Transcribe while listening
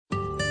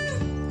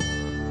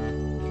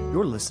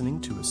You're listening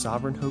to a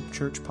Sovereign Hope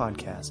Church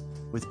podcast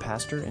with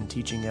pastor and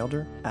teaching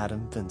elder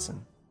Adam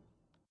Vinson.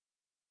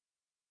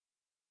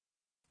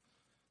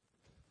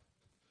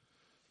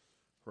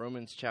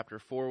 Romans chapter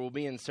 4. We'll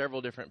be in several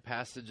different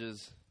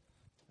passages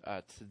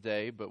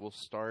today, but we'll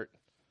start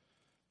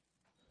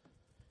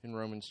in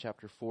Romans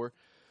chapter 4.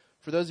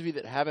 For those of you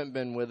that haven't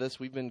been with us,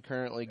 we've been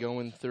currently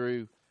going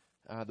through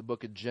the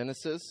book of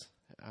Genesis,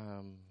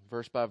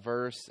 verse by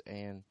verse,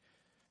 and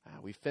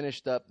we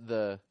finished up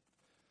the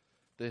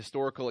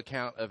historical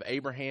account of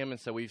Abraham, and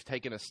so we've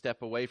taken a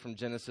step away from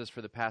Genesis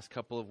for the past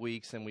couple of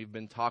weeks, and we've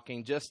been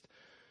talking just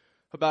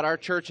about our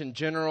church in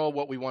general,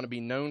 what we want to be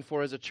known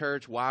for as a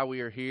church, why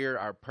we are here,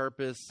 our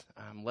purpose,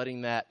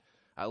 letting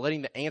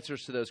the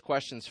answers to those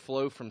questions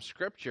flow from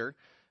Scripture.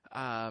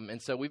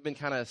 And so we've been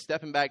kind of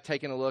stepping back,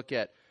 taking a look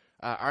at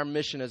our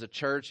mission as a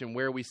church and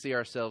where we see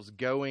ourselves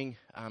going.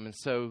 And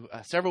so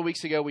several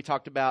weeks ago, we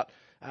talked about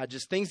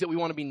just things that we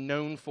want to be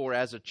known for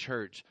as a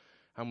church.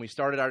 We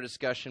started our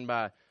discussion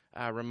by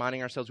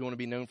reminding ourselves we want to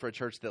be known for a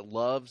church that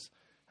loves,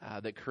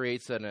 that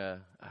creates an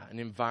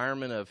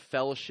environment of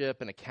fellowship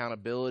and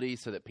accountability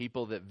so that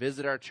people that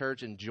visit our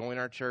church and join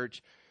our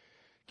church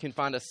can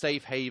find a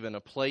safe haven, a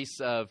place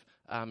of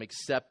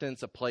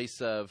acceptance, a place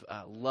of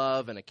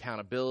love and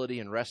accountability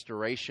and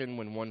restoration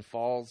when one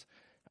falls.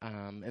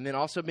 And then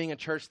also being a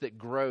church that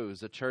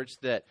grows, a church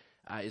that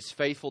is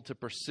faithful to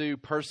pursue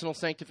personal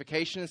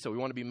sanctification. So we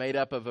want to be made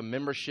up of a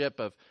membership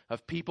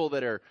of people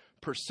that are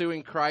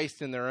pursuing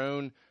Christ in their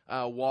own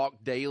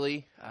walk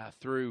daily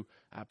through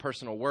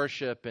personal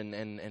worship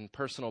and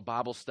personal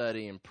Bible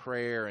study and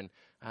prayer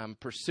and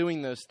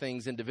pursuing those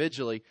things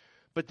individually.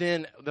 But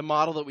then the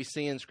model that we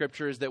see in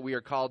Scripture is that we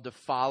are called to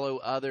follow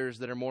others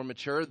that are more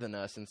mature than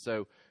us. And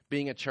so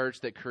being a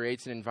church that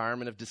creates an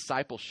environment of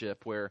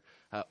discipleship where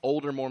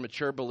older, more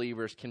mature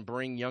believers can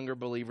bring younger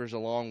believers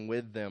along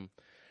with them.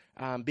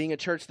 Being a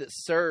church that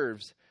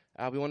serves,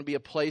 we want to be a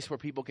place where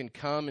people can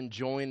come and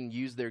join and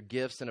use their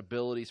gifts and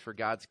abilities for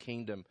God's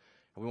kingdom.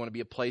 We want to be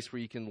a place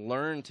where you can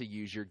learn to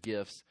use your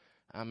gifts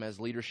as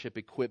leadership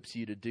equips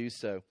you to do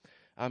so.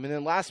 And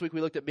then last week we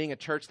looked at being a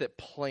church that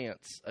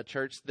plants, a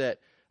church that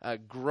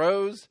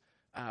grows,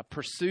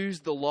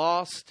 pursues the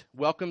lost,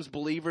 welcomes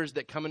believers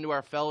that come into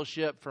our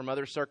fellowship from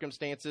other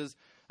circumstances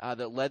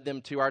that led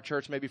them to our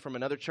church, maybe from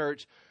another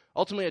church.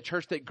 Ultimately, a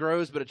church that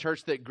grows, but a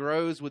church that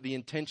grows with the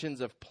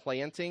intentions of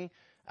planting.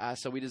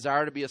 So we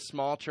desire to be a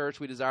small church.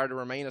 We desire to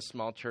remain a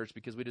small church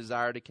because we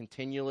desire to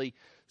continually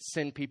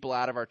send people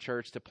out of our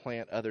church to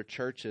plant other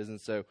churches. And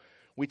so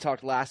we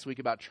talked last week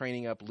about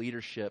training up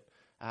leadership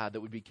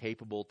that would be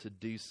capable to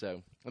do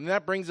so. And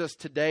that brings us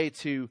today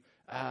to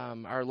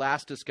our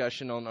last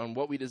discussion on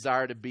what we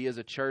desire to be as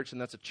a church, and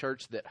that's a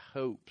church that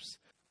hopes.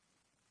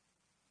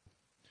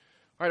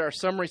 All right, our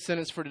summary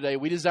sentence for today: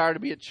 we desire to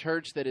be a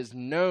church that is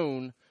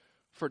known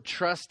for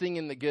trusting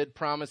in the good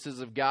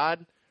promises of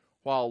God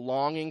while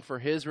longing for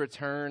His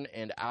return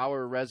and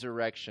our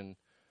resurrection,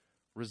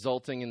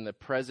 resulting in the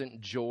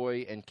present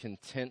joy and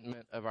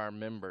contentment of our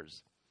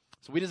members.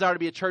 So we desire to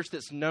be a church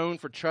that's known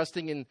for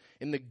trusting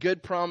in the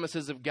good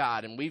promises of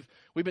God. And we've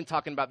been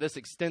talking about this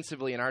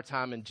extensively in our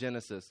time in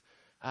Genesis.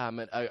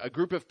 A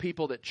group of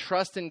people that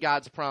trust in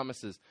God's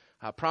promises,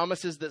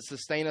 promises that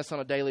sustain us on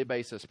a daily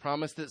basis,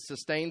 promise that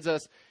sustains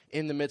us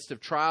in the midst of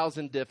trials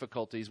and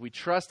difficulties. We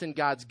trust in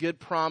God's good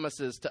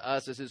promises to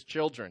us as His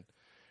children.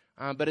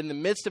 But in the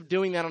midst of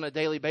doing that on a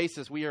daily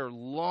basis, we are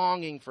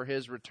longing for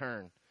His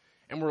return.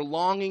 And we're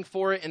longing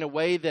for it in a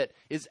way that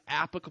is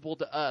applicable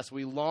to us.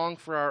 We long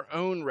for our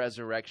own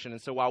resurrection.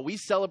 And so while we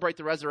celebrate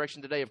the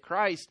resurrection today of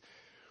Christ,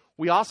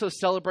 we also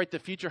celebrate the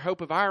future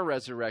hope of our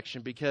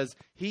resurrection because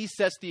He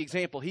sets the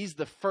example. He's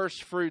the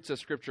first fruits,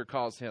 as Scripture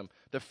calls Him,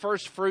 the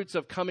first fruits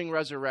of coming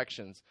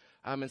resurrections.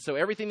 And so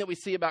everything that we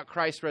see about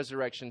Christ's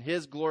resurrection,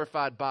 His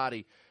glorified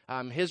body,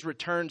 His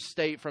returned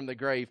state from the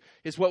grave,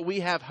 is what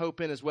we have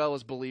hope in as well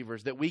as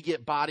believers, that we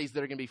get bodies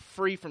that are going to be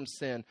free from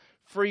sin,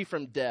 free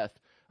from death.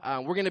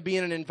 We're going to be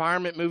in an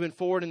environment moving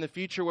forward in the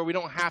future where we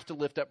don't have to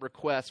lift up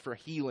requests for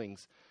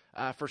healings,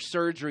 for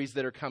surgeries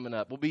that are coming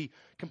up. We'll be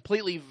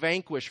completely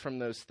vanquished from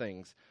those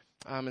things.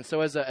 And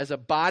so as a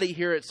body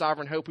here at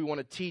Sovereign Hope, we want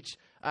to teach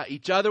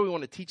each other. We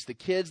want to teach the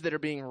kids that are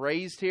being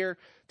raised here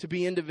to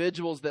be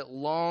individuals that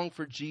long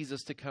for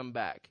Jesus to come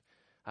back,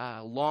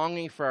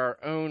 longing for our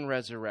own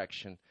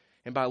resurrection.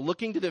 And by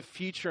looking to the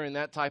future in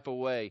that type of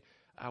way,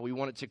 we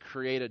want it to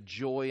create a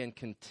joy and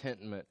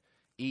contentment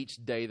each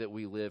day that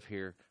we live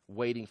here,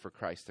 waiting for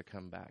Christ to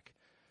come back.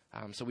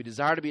 So we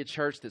desire to be a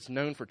church that's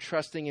known for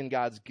trusting in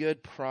God's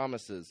good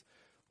promises,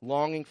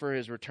 longing for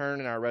His return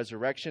and our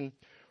resurrection,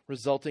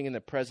 resulting in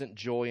the present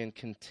joy and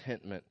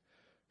contentment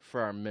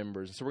for our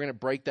members. So we're going to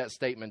break that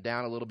statement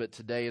down a little bit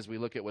today as we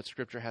look at what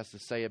Scripture has to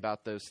say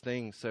about those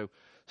things. So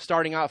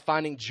starting out,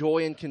 finding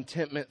joy and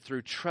contentment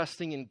through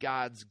trusting in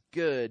God's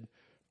good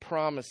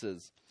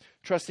promises.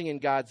 Trusting in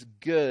God's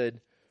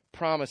good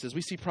promises.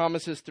 We see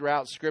promises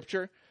throughout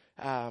Scripture.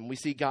 We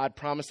see God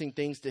promising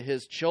things to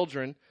His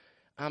children.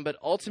 But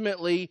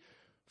ultimately,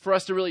 for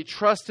us to really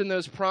trust in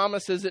those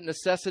promises, it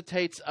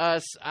necessitates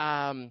us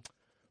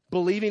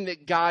believing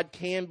that God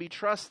can be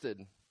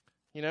trusted.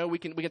 You know, we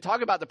can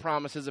talk about the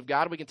promises of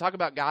God. We can talk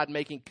about God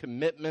making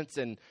commitments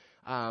and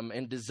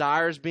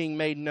desires being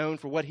made known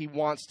for what he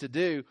wants to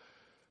do.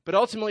 But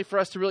ultimately, for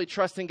us to really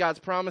trust in God's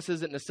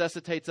promises, it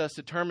necessitates us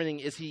determining,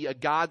 is he a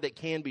God that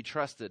can be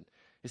trusted?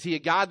 Is he a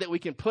God that we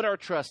can put our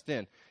trust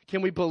in?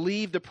 Can we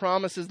believe the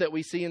promises that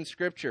we see in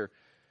Scripture?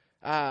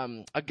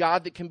 A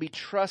God that can be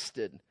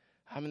trusted.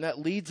 And that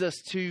leads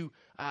us to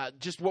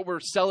just what we're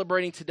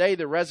celebrating today,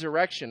 the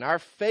resurrection. Our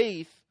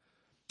faith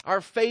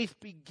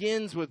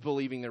begins with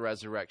believing the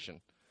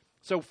resurrection.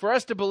 So for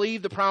us to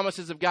believe the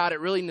promises of God,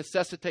 it really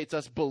necessitates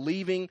us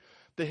believing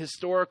the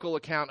historical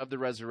account of the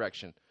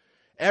resurrection.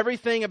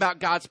 Everything about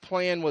God's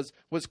plan was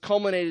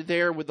culminated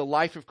there with the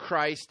life of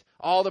Christ,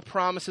 all the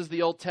promises of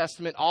the Old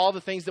Testament, all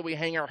the things that we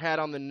hang our hat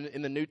on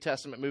in the New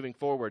Testament moving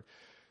forward.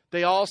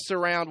 They all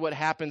surround what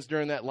happens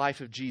during that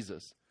life of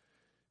Jesus.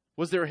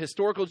 Was there a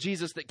historical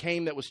Jesus that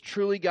came that was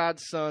truly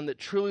God's Son, that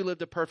truly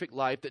lived a perfect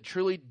life, that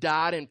truly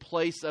died in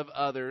place of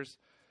others,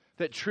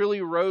 that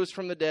truly rose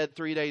from the dead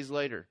 3 days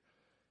later?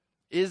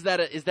 Is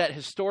that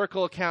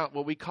historical account,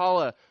 what we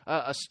call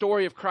a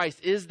story of Christ,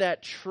 is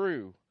that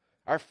true?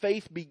 Our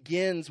faith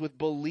begins with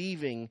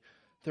believing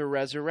the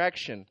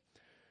resurrection.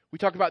 We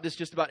talk about this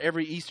just about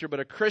every Easter, but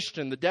a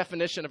Christian, the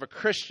definition of a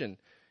Christian,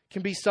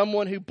 can be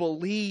someone who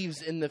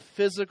believes in the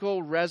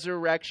physical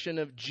resurrection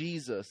of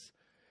Jesus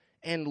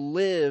and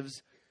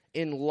lives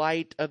in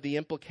light of the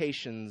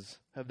implications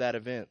of that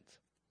event.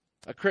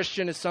 A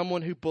Christian is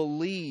someone who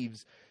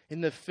believes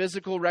in the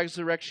physical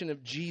resurrection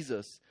of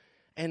Jesus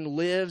and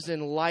lives in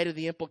light of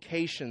the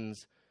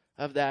implications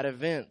of that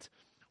event.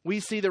 We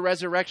see the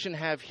resurrection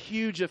have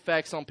huge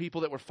effects on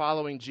people that were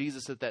following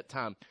Jesus at that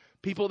time.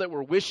 People that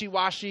were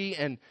wishy-washy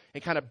and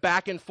kind of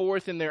back and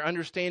forth in their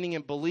understanding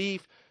and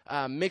belief,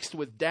 mixed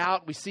with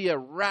doubt. We see a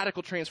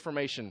radical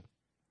transformation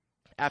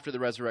after the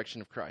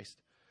resurrection of Christ.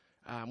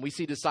 We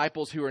see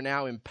disciples who are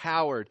now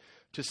empowered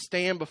to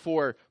stand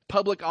before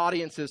public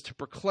audiences to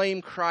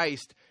proclaim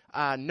Christ,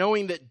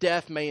 knowing that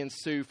death may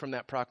ensue from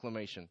that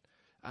proclamation.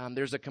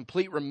 There's a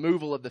complete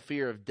removal of the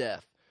fear of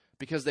death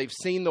because they've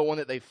seen the one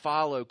that they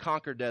follow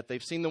conquer death.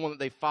 They've seen the one that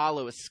they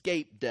follow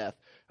escape death,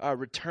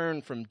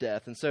 return from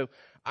death. And so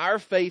our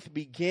faith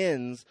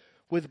begins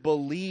with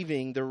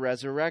believing the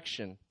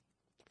resurrection.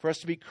 For us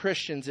to be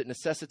Christians, it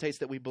necessitates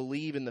that we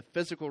believe in the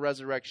physical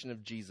resurrection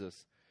of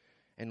Jesus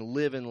and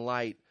live in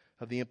light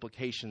of the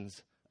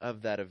implications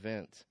of that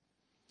event.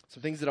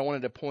 Some things that I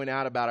wanted to point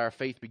out about our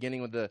faith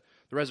beginning with the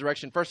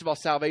resurrection. First of all,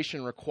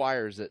 salvation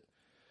requires it.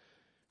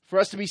 For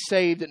us to be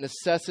saved, it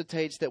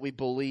necessitates that we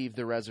believe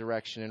the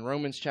resurrection. In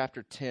Romans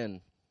chapter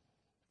 10,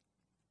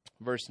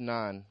 verse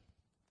 9,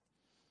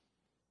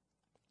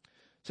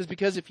 it says,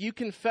 because if you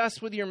confess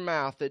with your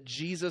mouth that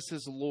Jesus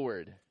is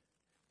Lord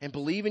and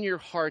believe in your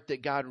heart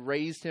that God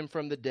raised him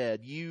from the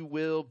dead, you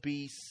will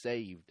be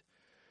saved.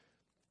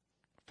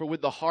 For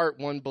with the heart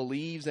one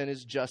believes and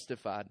is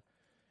justified,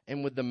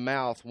 and with the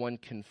mouth one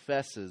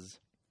confesses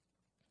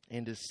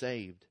and is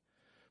saved.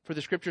 For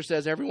the Scripture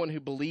says, everyone who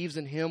believes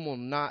in him will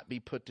not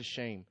be put to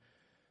shame.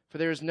 For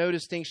there is no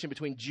distinction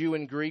between Jew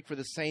and Greek, for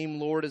the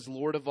same Lord is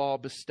Lord of all,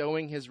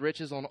 bestowing his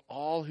riches on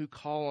all who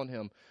call on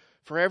him.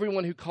 For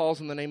everyone who calls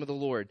on the name of the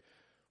Lord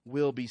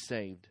will be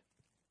saved.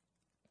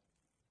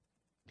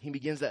 He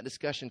begins that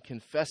discussion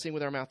confessing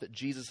with our mouth that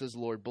Jesus is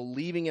Lord,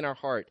 believing in our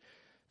heart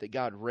that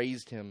God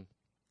raised him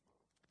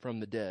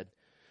from the dead.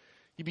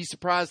 You'd be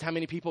surprised how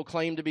many people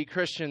claim to be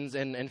Christians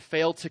and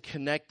fail to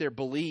connect their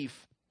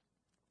belief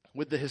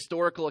with the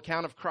historical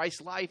account of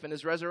Christ's life and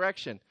his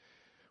resurrection.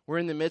 We're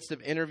in the midst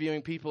of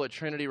interviewing people at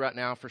Trinity right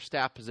now for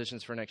staff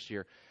positions for next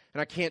year.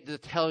 And I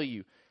can't tell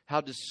you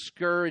how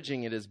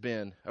discouraging it has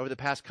been over the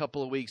past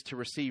couple of weeks to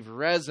receive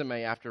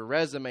resume after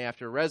resume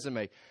after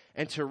resume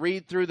and to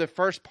read through the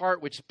first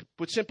part, which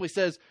simply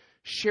says,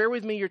 share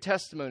with me your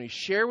testimony.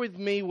 Share with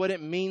me what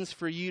it means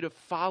for you to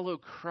follow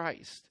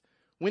Christ.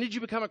 When did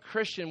you become a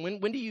Christian?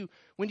 When do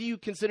you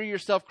consider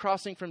yourself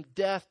crossing from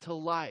death to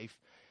life?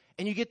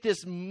 And you get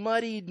this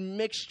muddied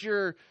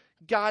mixture.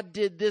 God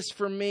did this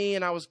for me,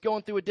 and I was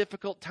going through a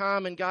difficult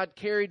time, and God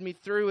carried me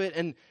through it.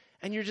 And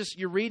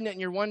you're reading it, and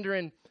you're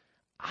wondering,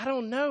 I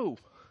don't know.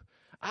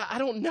 I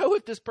don't know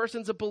if this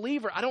person's a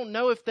believer. I don't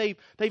know if they've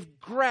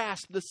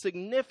grasped the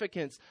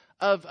significance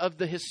of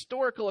the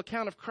historical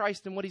account of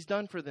Christ and what he's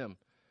done for them.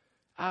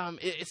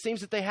 It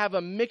seems that they have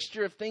a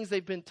mixture of things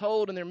they've been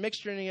told, and they're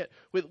mixturing it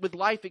with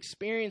life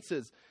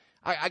experiences.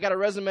 I got a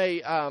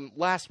resume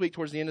last week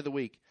towards the end of the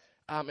week.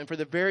 And for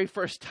the very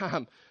first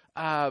time,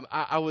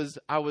 I was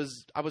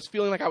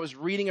feeling like I was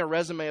reading a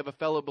resume of a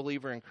fellow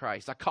believer in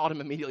Christ. I called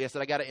him immediately. I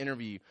said, I got to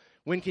interview you.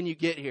 When can you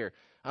get here?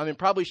 And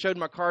probably showed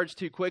my cards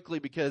too quickly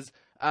because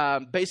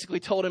basically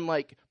told him,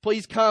 like,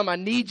 please come. I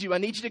need you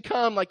to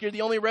come. Like, you're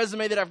the only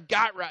resume that I've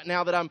got right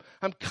now that I'm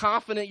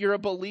confident you're a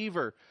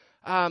believer.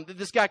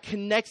 This guy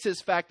connects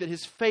his fact that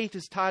his faith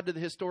is tied to the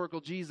historical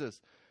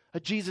Jesus, a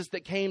Jesus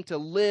that came to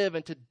live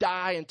and to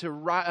die and to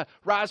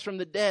rise from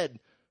the dead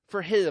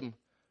for him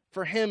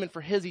and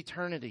for his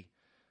eternity.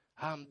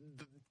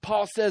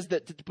 Paul says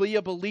that to be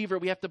a believer,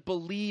 we have to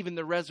believe in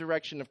the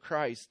resurrection of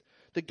Christ,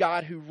 the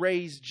God who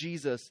raised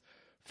Jesus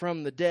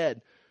from the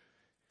dead.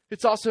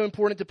 It's also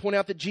important to point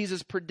out that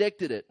Jesus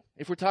predicted it.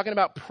 If we're talking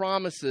about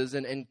promises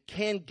and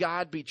can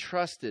God be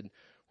trusted,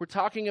 we're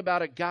talking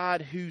about a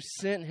God who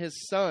sent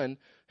his Son,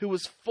 who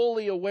was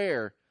fully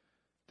aware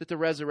that the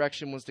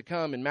resurrection was to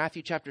come. In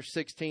Matthew chapter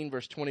 16,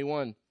 verse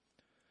 21,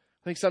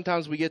 I think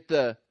sometimes we get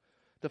the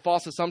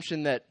false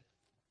assumption that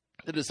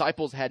the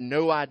disciples had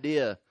no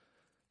idea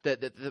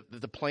that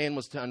the plan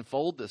was to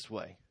unfold this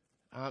way.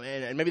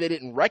 And maybe they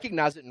didn't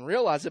recognize it and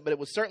realize it, but it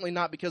was certainly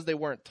not because they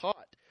weren't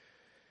taught.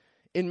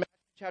 In Matthew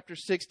chapter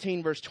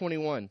 16, verse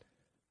 21, it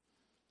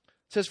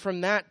says, "From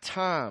that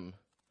time,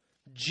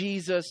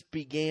 Jesus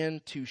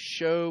began to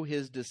show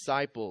his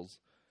disciples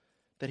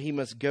that he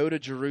must go to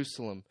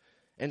Jerusalem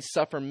and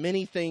suffer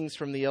many things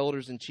from the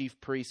elders and chief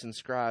priests and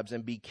scribes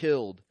and be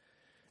killed,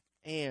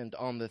 and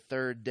on the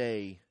third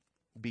day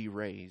be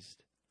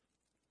raised."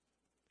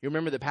 You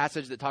remember the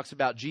passage that talks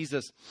about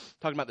Jesus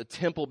talking about the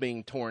temple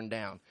being torn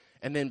down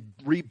and then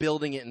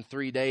rebuilding it in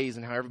 3 days,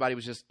 and how everybody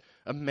was just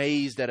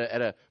amazed at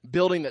a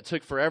building that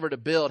took forever to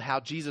build, how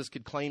Jesus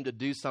could claim to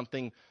do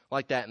something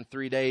like that in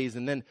 3 days.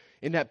 And then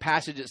in that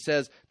passage it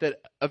says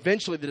that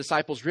eventually the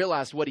disciples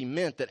realized what he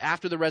meant, that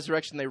after the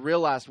resurrection they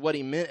realized what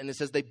he meant, and it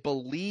says they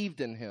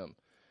believed in him.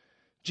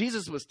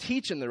 Jesus was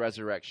teaching the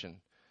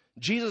resurrection.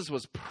 Jesus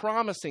was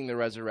promising the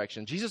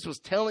resurrection. Jesus was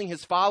telling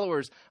his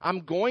followers, I'm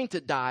going to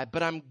die,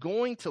 but I'm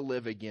going to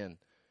live again,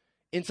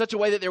 in such a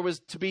way that there was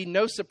to be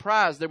no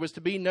surprise, there was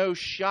to be no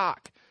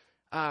shock.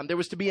 There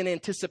was to be an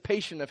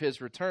anticipation of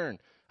his return,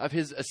 of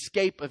his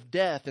escape of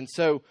death. And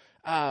so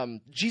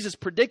Jesus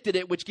predicted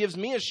it, which gives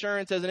me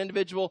assurance as an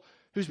individual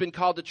who's been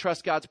called to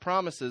trust God's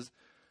promises,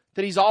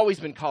 that he's always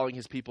been calling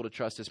his people to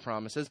trust his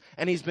promises,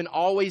 and he's been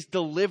always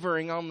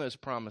delivering on those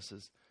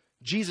promises.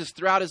 Jesus,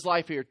 throughout his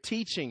life here,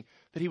 teaching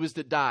that he was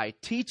to die,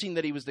 teaching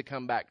that he was to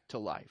come back to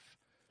life,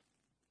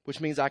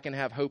 which means I can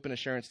have hope and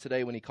assurance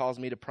today when he calls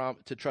me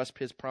to trust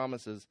his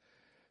promises,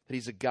 that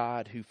he's a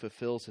God who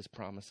fulfills his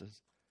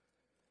promises.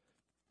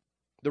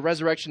 The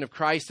resurrection of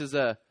Christ is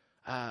a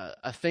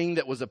thing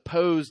that was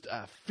opposed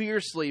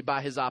fiercely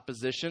by his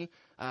opposition.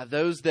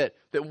 Those that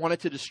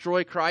wanted to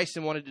destroy Christ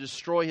and wanted to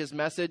destroy his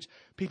message,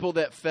 people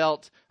that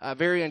felt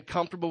very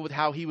uncomfortable with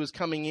how he was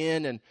coming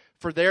in, and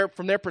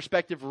from their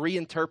perspective,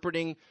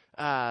 reinterpreting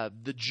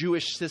the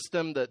Jewish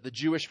system, the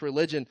Jewish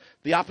religion.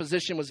 The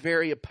opposition was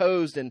very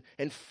opposed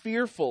and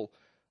fearful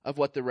of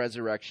what the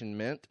resurrection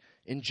meant.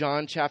 In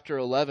John chapter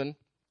 11,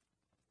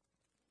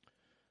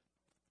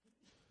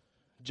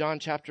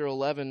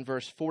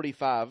 verse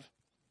 45,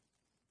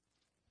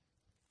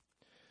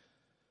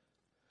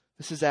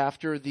 this is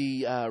after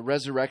the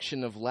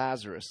resurrection of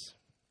Lazarus.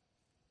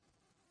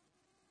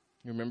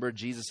 You remember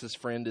Jesus'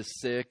 friend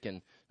is sick,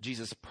 and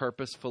Jesus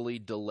purposefully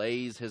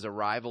delays his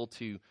arrival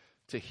to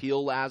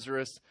heal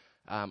Lazarus.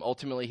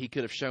 Ultimately, he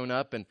could have shown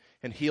up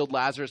and healed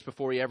Lazarus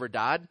before he ever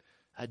died.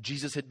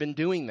 Jesus had been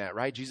doing that,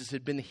 right? Jesus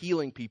had been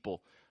healing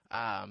people.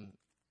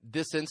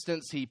 This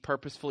instance, he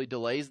purposefully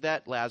delays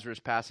that. Lazarus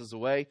passes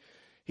away.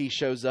 He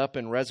shows up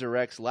and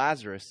resurrects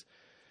Lazarus.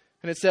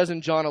 And it says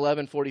in John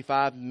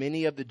 11:45,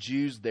 many of the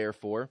Jews,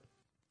 therefore,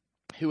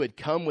 who had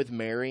come with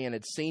Mary and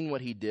had seen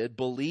what he did,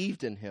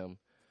 believed in him.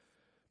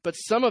 But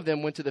some of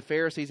them went to the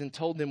Pharisees and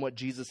told them what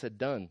Jesus had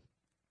done.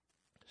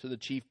 So the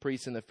chief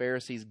priests and the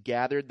Pharisees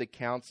gathered the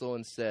council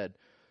and said,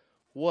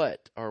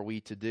 "What are we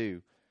to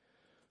do?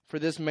 For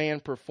this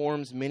man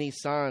performs many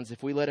signs.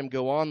 If we let him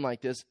go on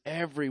like this,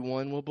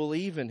 everyone will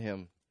believe in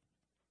him.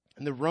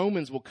 And the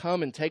Romans will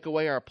come and take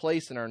away our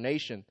place in our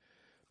nation."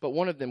 But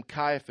one of them,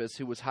 Caiaphas,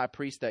 who was high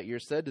priest that year,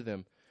 said to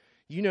them,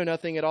 "You know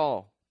nothing at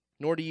all,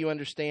 nor do you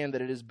understand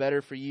that it is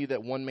better for you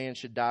that one man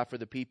should die for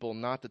the people,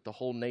 not that the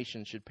whole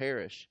nation should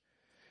perish."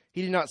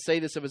 He did not say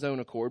this of his own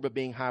accord, but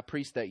being high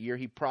priest that year,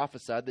 he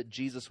prophesied that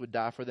Jesus would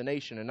die for the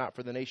nation, and not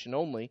for the nation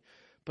only,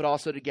 but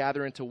also to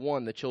gather into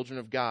one the children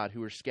of God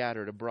who were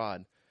scattered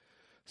abroad.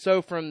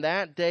 So from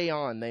that day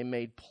on, they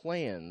made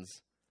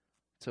plans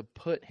to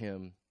put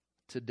him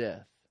to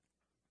death.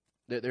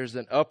 There's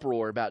an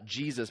uproar about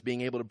Jesus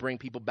being able to bring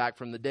people back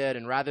from the dead,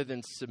 and rather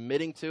than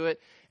submitting to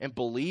it and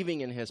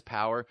believing in his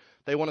power,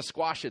 they want to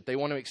squash it. They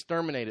want to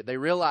exterminate it. They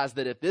realize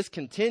that if this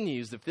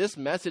continues, if this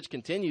message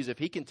continues, if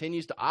he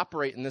continues to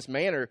operate in this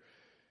manner,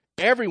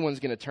 everyone's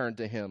going to turn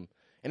to him,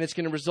 and it's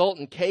going to result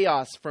in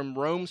chaos from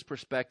Rome's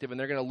perspective, and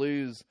they're going to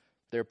lose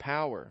their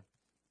power.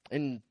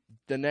 In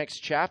the next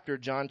chapter,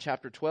 John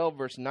chapter 12,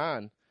 verse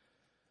 9,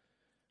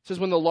 it says,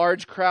 when the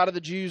large crowd of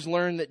the Jews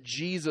learned that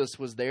Jesus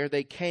was there,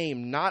 they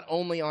came not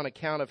only on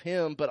account of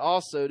him, but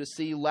also to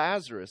see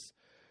Lazarus,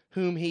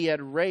 whom he had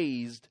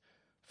raised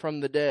from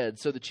the dead.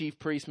 So the chief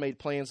priests made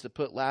plans to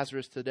put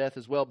Lazarus to death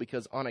as well,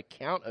 because on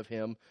account of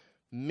him,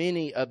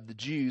 many of the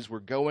Jews were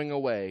going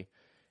away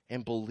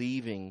and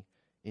believing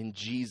in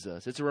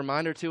Jesus. It's a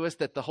reminder to us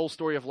that the whole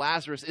story of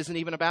Lazarus isn't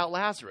even about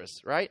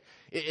Lazarus, right?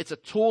 It's a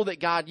tool that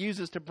God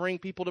uses to bring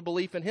people to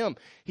belief in him.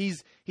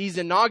 He's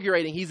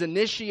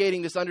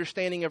initiating this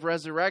understanding of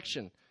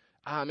resurrection.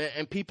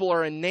 And people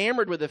are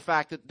enamored with the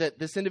fact that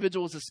this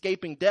individual is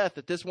escaping death,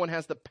 that this one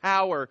has the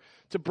power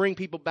to bring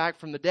people back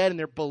from the dead, and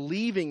they're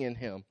believing in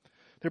him.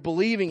 They're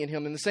believing in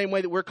him in the same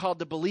way that we're called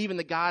to believe in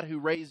the God who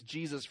raised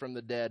Jesus from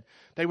the dead.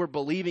 They were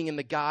believing in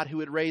the God who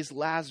had raised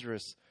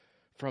Lazarus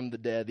from the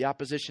dead. The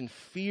opposition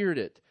feared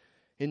it.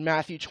 In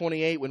Matthew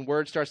 28, when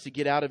word starts to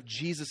get out of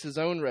Jesus'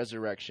 own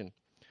resurrection,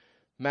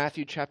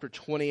 Matthew chapter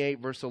 28,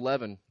 verse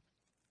 11,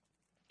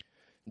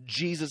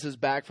 Jesus is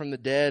back from the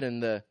dead,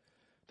 and the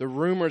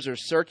rumors are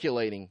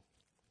circulating.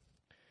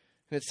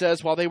 And it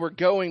says, while they were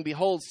going,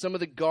 behold, some of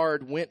the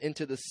guard went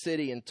into the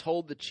city and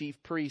told the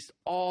chief priests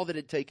all that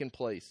had taken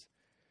place.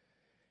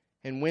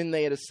 And when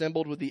they had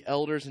assembled with the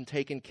elders and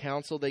taken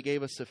counsel, they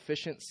gave a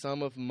sufficient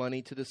sum of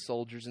money to the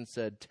soldiers and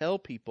said, tell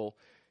people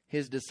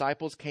his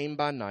disciples came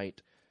by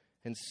night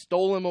and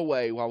stole him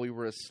away while we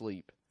were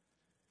asleep.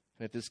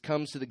 And if this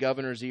comes to the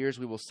governor's ears,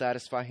 we will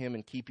satisfy him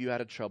and keep you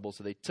out of trouble.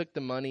 So they took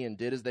the money and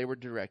did as they were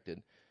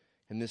directed.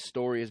 And this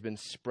story has been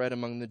spread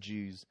among the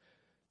Jews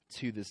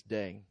to this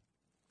day.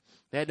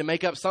 They had to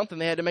make up something.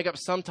 They had to make up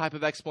some type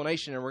of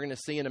explanation, and we're going to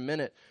see in a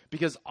minute,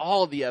 because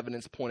all of the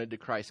evidence pointed to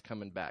Christ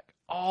coming back.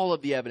 All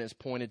of the evidence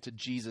pointed to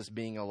Jesus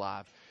being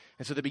alive.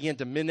 And so they began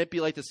to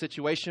manipulate the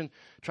situation,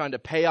 trying to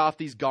pay off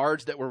these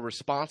guards that were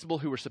responsible,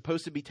 who were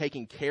supposed to be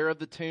taking care of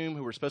the tomb,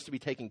 who were supposed to be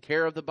taking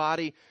care of the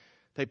body.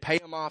 They pay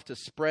them off to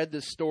spread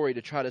this story,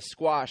 to try to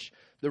squash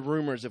the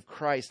rumors of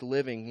Christ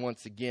living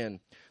once again.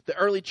 The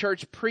early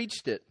church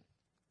preached it.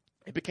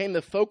 It became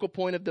the focal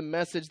point of the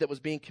message that was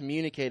being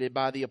communicated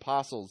by the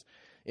apostles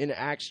in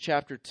Acts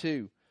chapter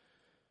 2.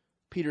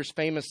 Peter's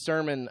famous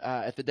sermon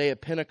at the day of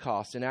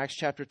Pentecost in Acts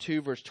chapter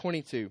 2, verse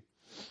 22.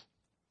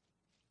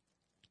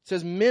 It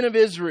says, men of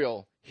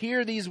Israel,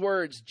 hear these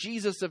words,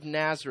 Jesus of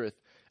Nazareth,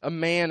 a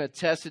man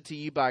attested to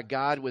you by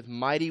God with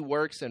mighty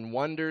works and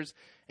wonders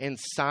and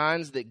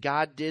signs that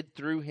God did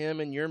through him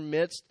in your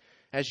midst,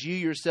 as you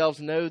yourselves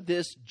know,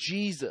 this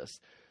Jesus,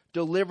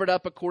 delivered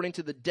up according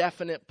to the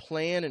definite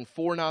plan and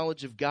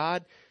foreknowledge of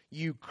God,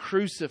 you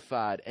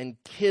crucified and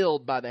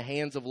killed by the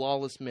hands of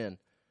lawless men.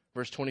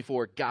 Verse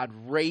 24, God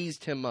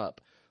raised him up,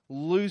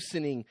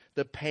 loosening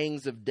the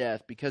pangs of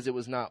death, because it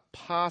was not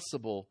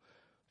possible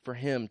for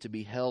him to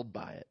be held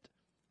by it.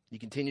 You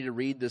continue to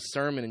read this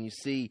sermon and you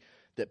see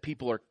that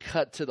people are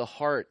cut to the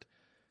heart.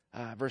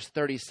 Verse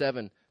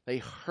 37, they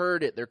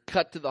heard it, they're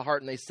cut to the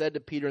heart, and they said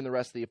to Peter and the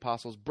rest of the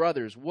apostles,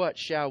 brothers, what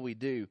shall we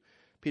do?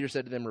 Peter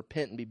said to them,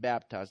 repent and be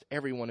baptized,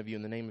 every one of you,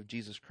 in the name of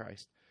Jesus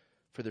Christ,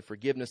 for the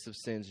forgiveness of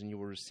sins, and you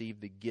will receive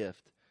the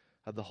gift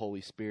of the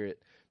Holy Spirit.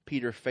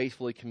 Peter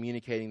faithfully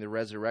communicating the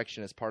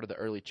resurrection as part of the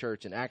early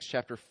church. In Acts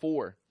chapter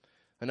 4,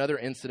 another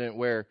incident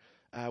where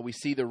we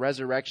see the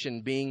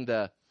resurrection being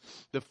the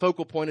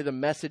focal point of the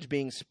message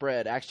being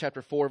spread. Acts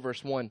chapter 4,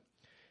 verse 1.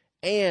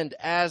 And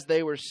as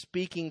they were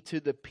speaking to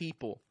the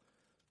people,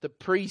 the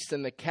priests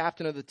and the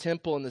captain of the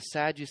temple and the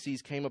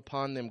Sadducees came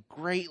upon them,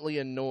 greatly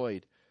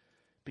annoyed,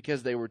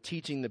 because they were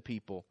teaching the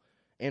people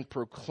and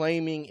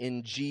proclaiming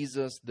in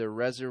Jesus the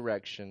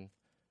resurrection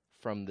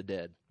from the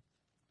dead.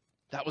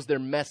 That was their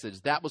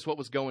message. That was what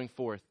was going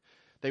forth.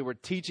 They were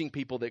teaching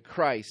people that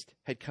Christ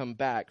had come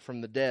back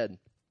from the dead.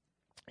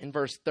 In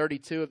verse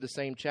 32 of the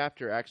same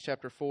chapter, Acts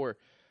chapter 4,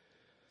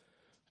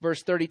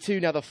 verse 32,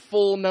 now the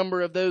full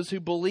number of those who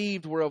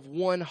believed were of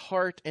one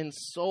heart and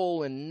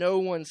soul, and no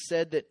one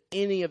said that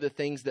any of the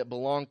things that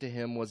belonged to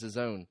him was his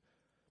own,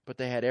 but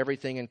they had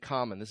everything in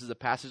common. This is a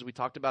passage we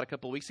talked about a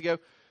couple of weeks ago,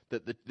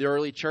 that the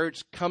early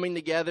church coming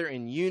together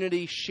in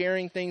unity,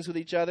 sharing things with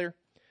each other.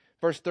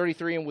 Verse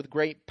 33, and with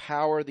great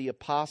power the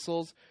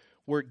apostles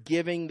were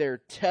giving their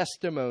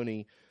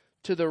testimony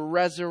to the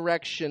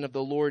resurrection of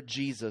the Lord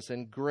Jesus,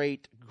 and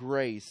great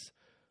grace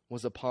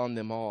was upon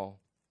them all.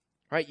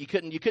 Right? You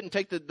couldn't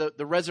take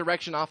the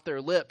resurrection off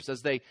their lips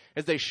as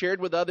they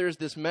shared with others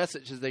this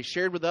message, as they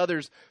shared with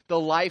others the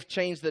life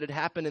change that had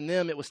happened in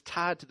them. It was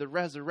tied to the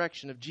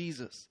resurrection of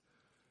Jesus.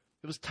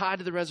 It was tied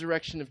to the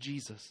resurrection of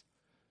Jesus.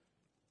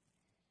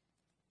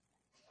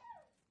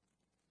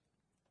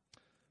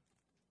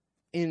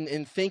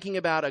 In thinking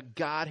about a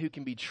God who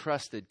can be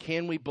trusted,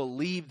 can we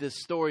believe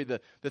this story? The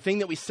thing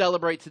that we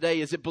celebrate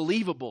today, is it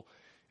believable?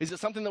 Is it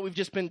something that we've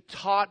just been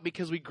taught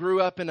because we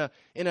grew up in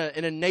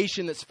a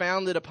nation that's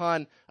founded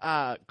upon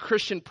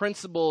Christian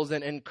principles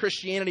and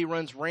Christianity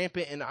runs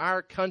rampant in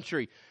our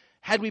country?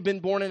 Had we been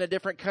born in a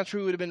different country,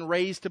 we would have been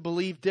raised to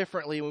believe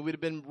differently. We would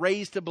have been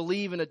raised to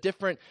believe in a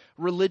different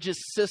religious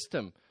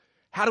system.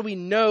 How do we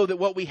know that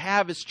what we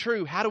have is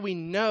true? How do we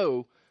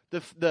know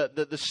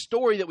the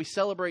story that we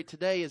celebrate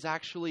today is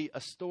actually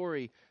a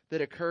story that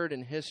occurred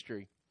in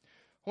history?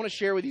 I want to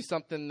share with you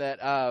something that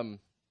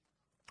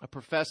a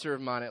professor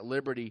of mine at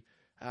Liberty,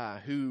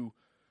 who,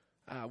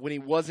 when he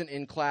wasn't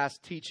in class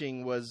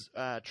teaching, was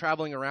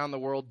traveling around the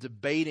world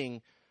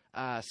debating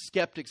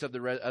skeptics of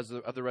the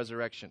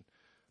resurrection,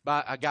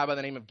 by a guy by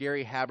the name of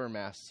Gary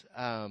Habermas.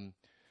 And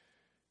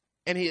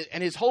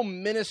his whole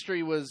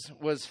ministry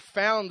was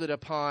founded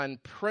upon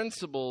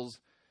principles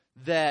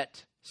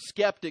that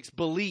skeptics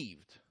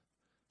believed.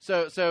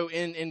 So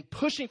in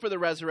pushing for the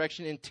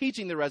resurrection, in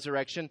teaching the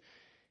resurrection,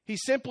 He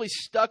simply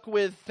stuck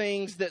with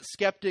things that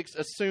skeptics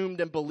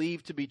assumed and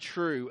believed to be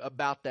true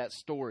about that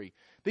story.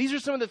 These are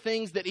some of the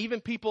things that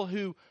even people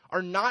who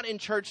are not in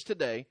church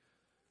today,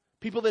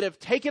 people that have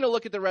taken a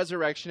look at the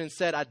resurrection and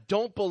said, I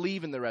don't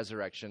believe in the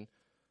resurrection,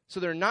 so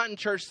they're not in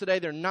church today,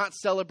 they're not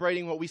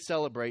celebrating what we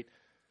celebrate.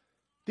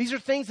 These are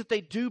things that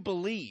they do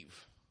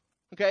believe,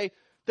 okay?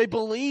 They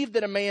believe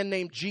that a man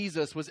named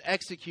Jesus was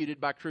executed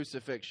by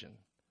crucifixion.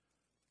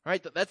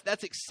 Right?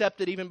 That's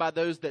accepted even by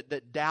those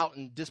that doubt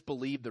and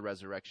disbelieve the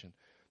resurrection.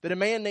 That a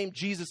man named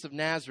Jesus of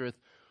Nazareth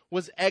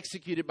was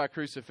executed by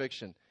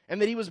crucifixion.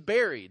 And that he was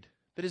buried.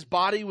 That his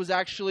body was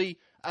actually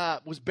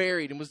was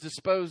buried and was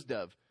disposed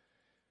of.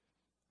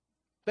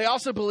 They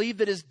also believe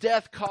that his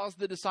death caused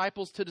the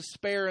disciples to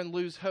despair and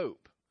lose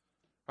hope.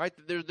 Right?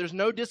 There's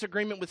no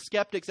disagreement with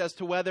skeptics as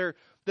to whether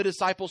the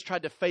disciples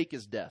tried to fake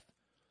his death.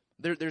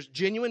 There's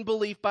genuine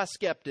belief by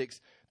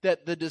skeptics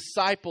that the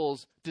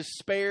disciples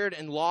despaired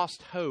and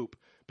lost hope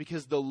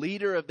because the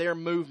leader of their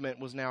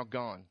movement was now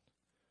gone.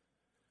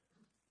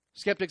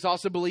 Skeptics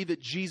also believe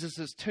that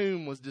Jesus'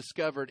 tomb was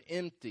discovered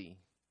empty,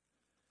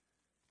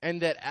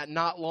 and that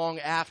not long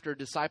after,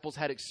 disciples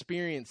had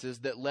experiences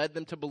that led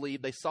them to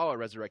believe they saw a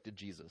resurrected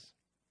Jesus.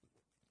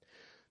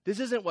 This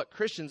isn't what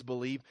Christians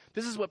believe.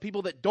 This is what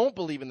people that don't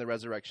believe in the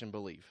resurrection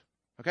believe.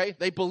 Okay?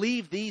 They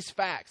believe these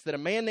facts, that a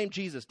man named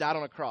Jesus died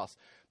on a cross,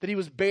 that he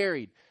was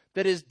buried,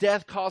 that his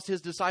death caused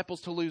his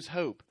disciples to lose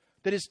hope,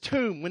 that his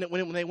tomb,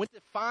 when they went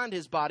to find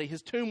his body,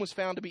 his tomb was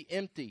found to be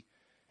empty,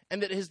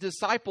 and that his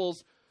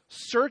disciples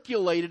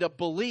circulated a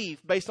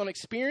belief based on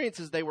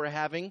experiences they were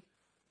having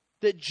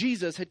that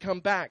Jesus had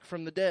come back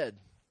from the dead.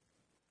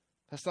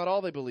 That's not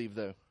all they believe,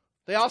 though.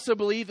 They also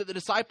believe that the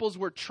disciples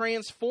were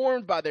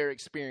transformed by their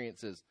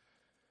experiences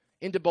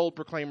into bold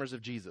proclaimers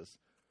of Jesus.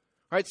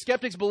 Right?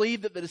 Skeptics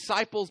believe that the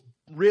disciples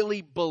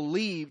really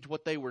believed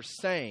what they were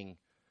saying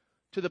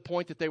to the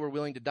point that they were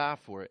willing to die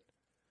for it.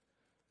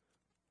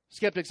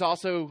 Skeptics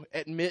also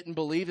admit and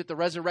believe that the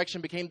resurrection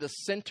became the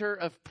center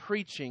of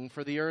preaching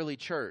for the early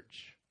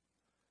church.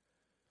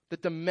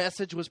 That the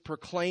message was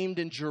proclaimed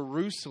in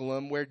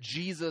Jerusalem where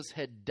Jesus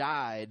had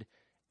died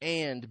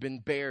and been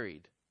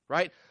buried.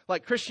 Right?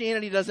 Like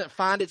Christianity doesn't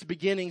find its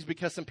beginnings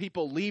because some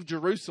people leave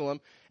Jerusalem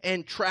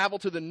and travel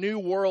to the New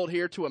World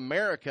here to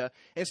America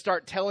and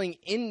start telling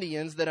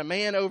Indians that a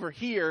man over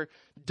here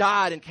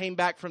died and came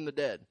back from the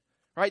dead.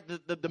 Right?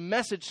 The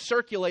message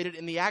circulated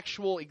in the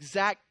actual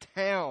exact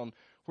town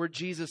where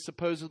Jesus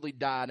supposedly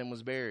died and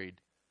was buried.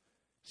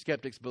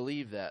 Skeptics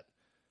believe that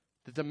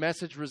the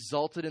message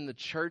resulted in the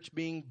church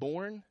being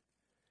born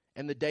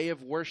and the day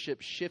of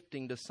worship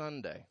shifting to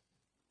Sunday.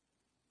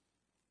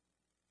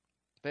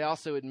 They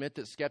also admit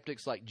that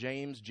skeptics like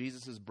James,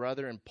 Jesus'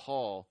 brother, and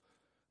Paul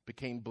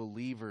became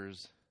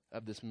believers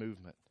of this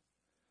movement.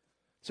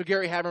 So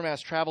Gary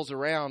Habermas travels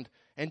around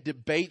and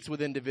debates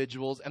with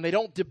individuals, and they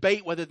don't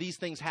debate whether these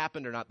things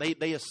happened or not.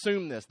 They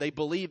assume this. They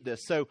believe this.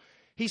 So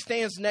he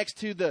stands next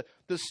to the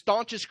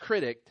staunchest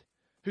critic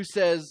who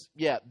says,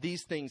 yeah,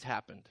 these things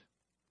happened.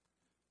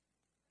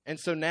 And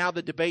so now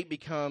the debate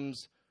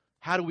becomes,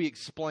 how do we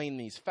explain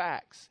these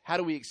facts? How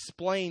do we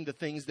explain the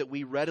things that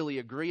we readily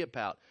agree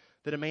about?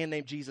 That a man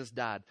named Jesus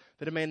died,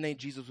 that a man named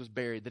Jesus was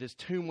buried, that his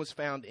tomb was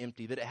found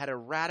empty, that it had a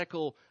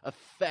radical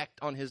effect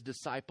on his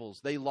disciples.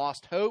 They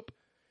lost hope,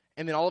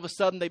 and then all of a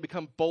sudden they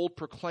become bold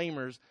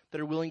proclaimers that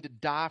are willing to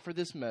die for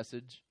this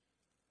message.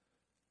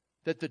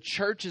 That the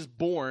church is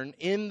born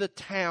in the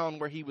town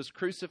where he was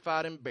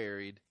crucified and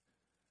buried.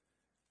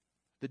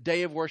 The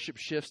day of worship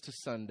shifts to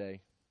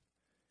Sunday.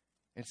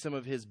 And some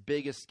of his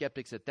biggest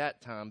skeptics at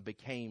that time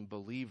became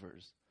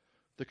believers.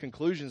 The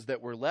conclusions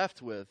that we're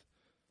left with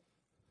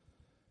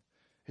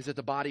is that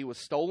the body was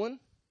stolen,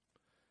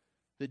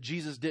 that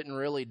Jesus didn't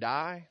really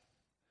die,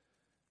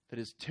 that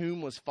his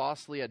tomb was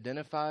falsely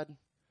identified,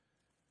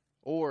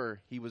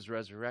 or he was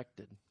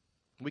resurrected.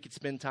 We could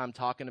spend time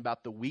talking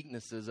about the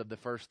weaknesses of the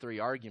first three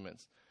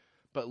arguments.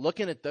 But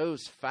looking at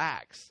those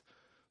facts,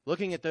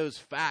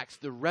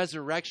 the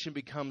resurrection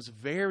becomes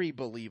very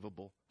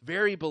believable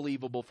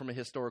from a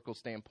historical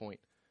standpoint.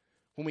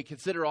 When we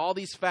consider all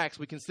these facts,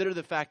 we consider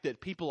the fact that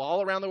people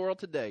all around the world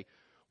today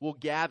will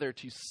gather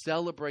to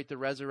celebrate the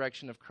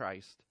resurrection of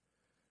Christ.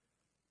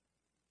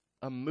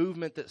 A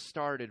movement that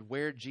started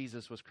where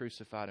Jesus was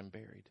crucified and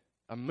buried.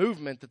 A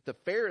movement that the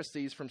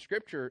Pharisees from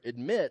Scripture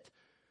admit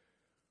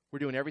we're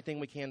doing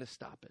everything we can to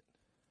stop it.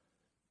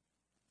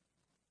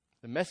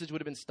 The message would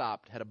have been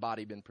stopped had a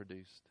body been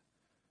produced.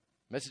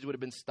 The message would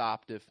have been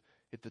stopped if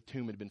the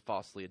tomb had been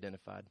falsely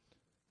identified.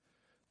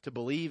 To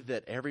believe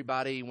that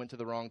everybody went to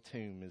the wrong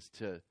tomb is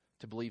to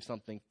believe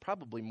something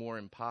probably more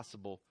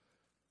impossible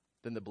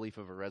than the belief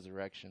of a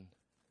resurrection.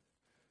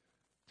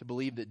 To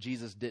believe that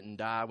Jesus didn't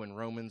die when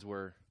Romans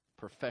were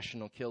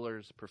professional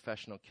killers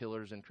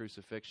in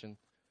crucifixion.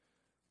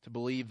 To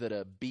believe that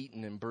a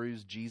beaten and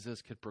bruised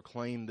Jesus could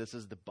proclaim this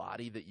is the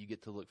body that you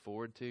get to look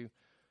forward to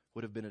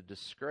would have been a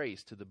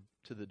disgrace to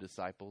the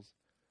disciples.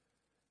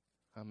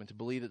 And to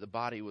believe that the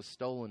body was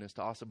stolen is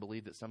to also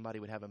believe that somebody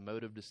would have a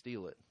motive to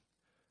steal it.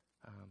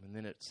 And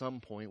then at some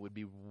point would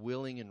be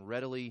willing and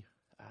readily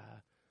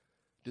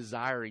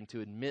desiring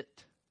to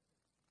admit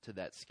to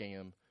that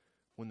scam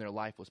when their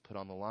life was put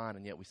on the line.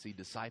 And yet we see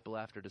disciple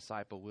after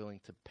disciple willing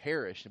to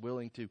perish,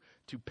 willing to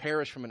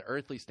perish from an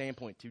earthly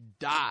standpoint, to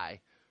die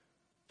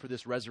for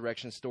this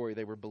resurrection story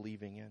they were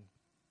believing in.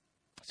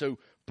 So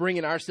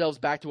bringing ourselves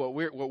back to what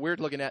we're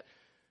looking at,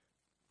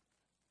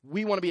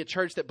 we want to be a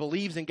church that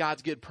believes in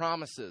God's good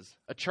promises,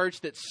 a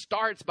church that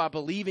starts by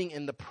believing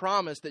in the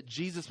promise that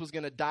Jesus was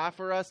going to die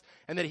for us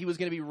and that he was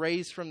going to be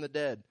raised from the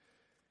dead.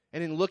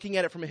 And in looking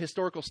at it from a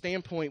historical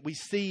standpoint, we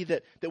see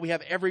that we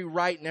have every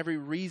right and every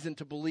reason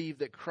to believe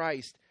that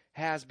Christ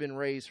has been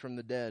raised from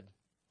the dead,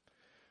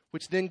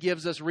 which then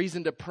gives us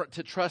reason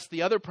to trust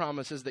the other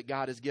promises that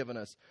God has given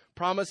us,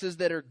 promises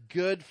that are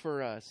good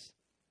for us.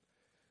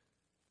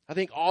 I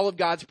think all of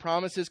God's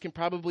promises can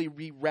probably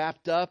be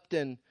wrapped up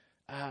and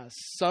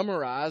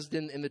summarized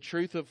in the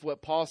truth of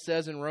what Paul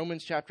says in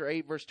Romans chapter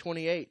 8, verse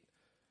 28,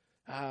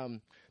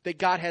 that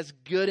God has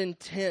good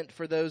intent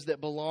for those that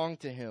belong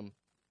to him.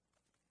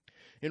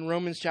 In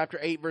Romans chapter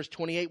 8, verse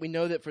 28, we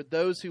know that for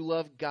those who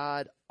love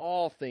God,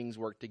 all things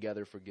work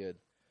together for good,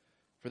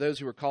 for those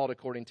who are called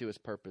according to his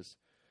purpose.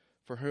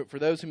 For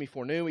those whom he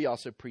foreknew, he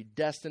also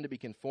predestined to be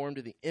conformed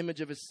to the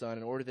image of his Son,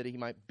 in order that he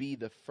might be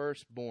the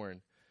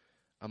firstborn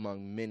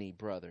among many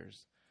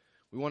brothers.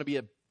 We want to be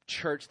a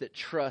church that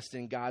trusts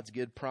in God's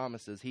good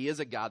promises. He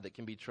is a God that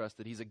can be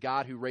trusted. He's a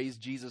God who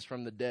raised Jesus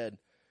from the dead.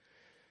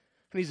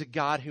 And he's a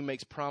God who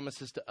makes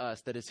promises to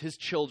us that as his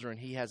children,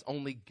 he has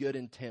only good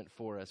intent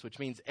for us, which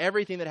means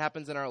everything that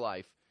happens in our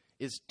life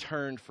is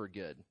turned for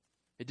good.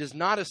 It does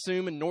not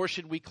assume, and nor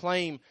should we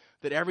claim,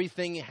 that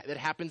everything that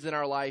happens in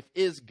our life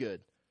is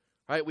good.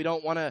 Right? We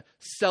don't want to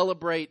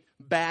celebrate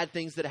bad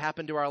things that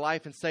happen to our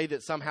life and say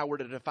that somehow we're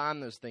to define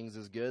those things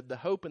as good. The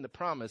hope and the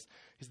promise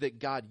is that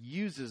God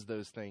uses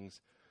those things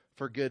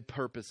for good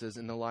purposes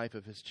in the life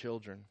of his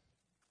children.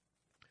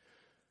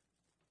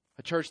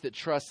 A church that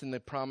trusts in the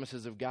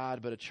promises of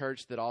God, but a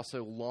church that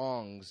also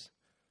longs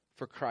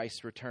for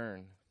Christ's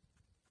return.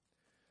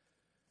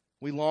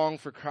 We long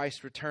for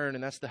Christ's return,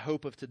 and that's the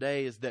hope of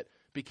today, is that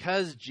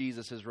because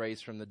Jesus is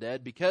raised from the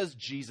dead, because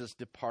Jesus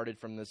departed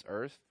from this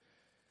earth,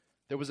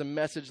 there was a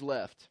message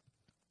left.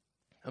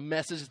 A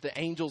message that the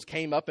angels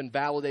came up and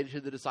validated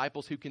to the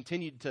disciples who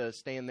continued to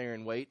stand there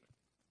and wait.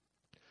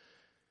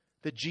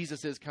 That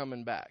Jesus is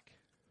coming back.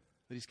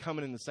 That he's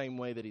coming in the same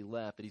way that he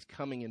left. That he's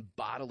coming in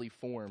bodily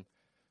form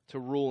to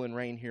rule and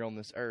reign here on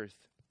this earth.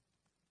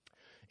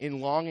 In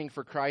longing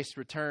for Christ's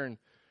return,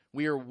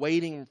 we are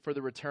waiting for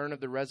the return of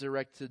the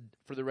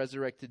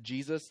resurrected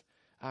Jesus.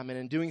 And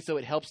in doing so,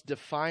 it helps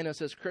define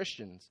us as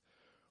Christians.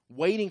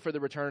 Waiting for the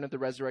return of the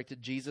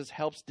resurrected Jesus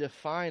helps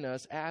define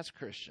us as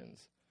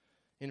Christians.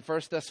 In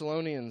 1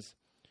 Thessalonians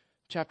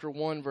chapter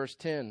 1, verse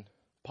 10,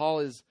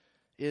 Paul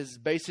is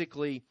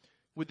basically,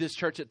 with this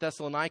church at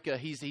Thessalonica,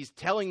 he's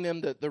telling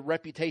them the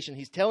reputation,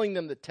 he's telling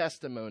them the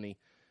testimony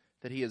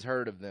that he has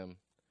heard of them.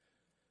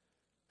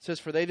 It says,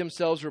 "For they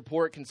themselves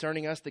report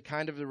concerning us the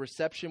kind of the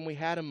reception we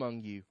had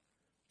among you,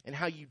 and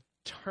how you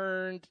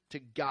turned to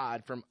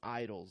God from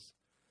idols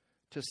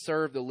to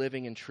serve the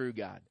living and true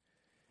God,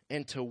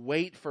 and to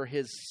wait for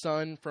his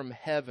Son from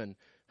heaven,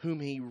 whom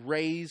he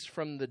raised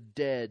from the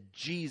dead,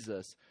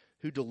 Jesus,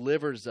 who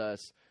delivers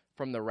us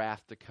from the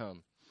wrath to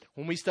come."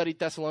 When we studied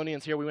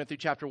Thessalonians here, we went through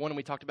chapter 1, and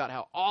we talked about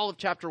how all of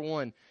chapter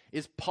 1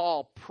 is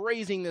Paul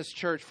praising this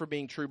church for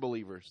being true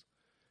believers.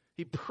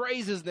 He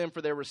praises them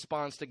for their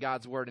response to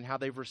God's word and how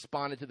they've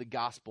responded to the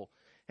gospel.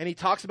 And he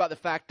talks about the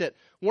fact that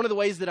one of the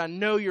ways that I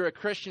know you're a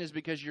Christian is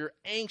because you're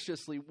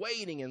anxiously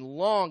waiting and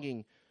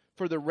longing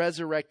for the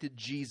resurrected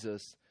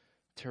Jesus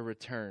to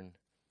return.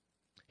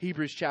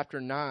 Hebrews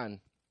chapter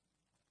 9,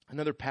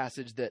 another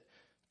passage that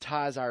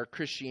ties our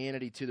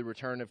Christianity to the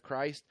return of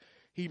Christ.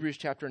 Hebrews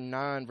chapter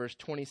 9, verse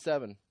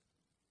 27.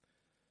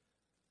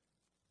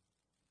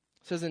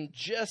 It says, "And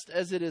just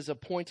as it is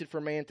appointed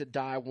for man to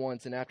die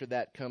once, and after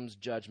that comes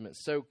judgment,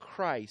 so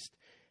Christ,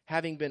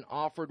 having been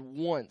offered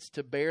once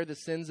to bear the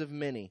sins of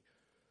many,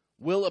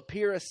 will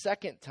appear a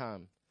second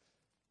time,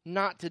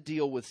 not to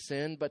deal with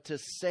sin, but to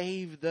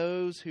save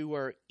those who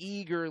are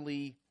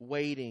eagerly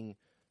waiting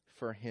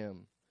for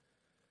him."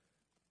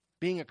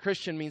 Being a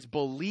Christian means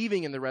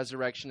believing in the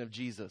resurrection of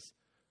Jesus.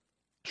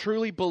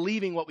 Truly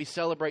believing what we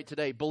celebrate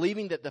today.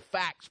 Believing that the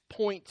facts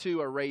point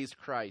to a raised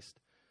Christ.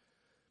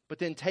 But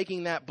then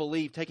taking that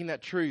belief, taking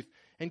that truth,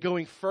 and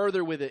going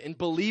further with it, and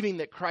believing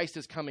that Christ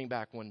is coming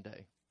back one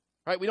day.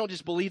 Right? We don't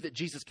just believe that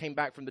Jesus came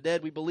back from the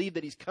dead. We believe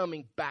that he's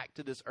coming back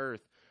to this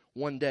earth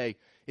one day.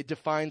 It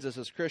defines us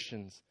as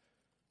Christians.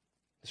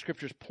 The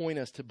scriptures point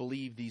us to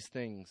believe these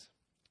things.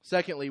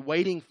 Secondly,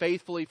 waiting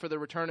faithfully for the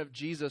return of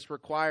Jesus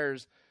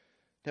requires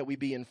that we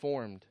be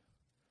informed.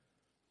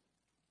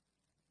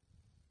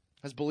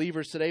 As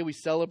believers today, we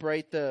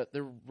celebrate the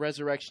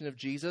resurrection of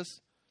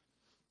Jesus.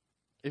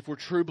 If we're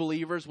true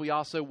believers, we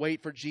also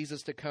wait for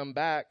Jesus to come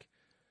back,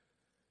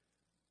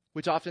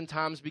 which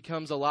oftentimes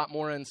becomes a lot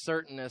more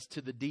uncertain as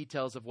to the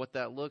details of what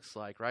that looks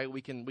like, right?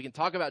 We can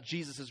talk about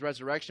Jesus'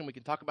 resurrection. We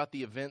can talk about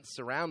the events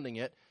surrounding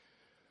it.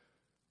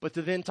 But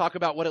to then talk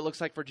about what it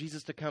looks like for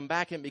Jesus to come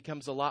back, it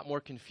becomes a lot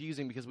more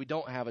confusing because we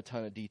don't have a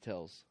ton of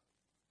details.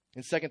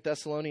 In 2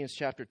 Thessalonians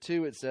chapter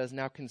 2, it says,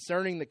 "Now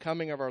concerning the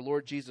coming of our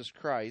Lord Jesus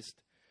Christ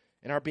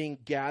and our being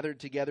gathered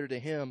together to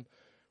him,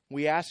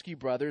 we ask you,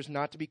 brothers,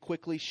 not to be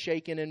quickly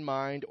shaken in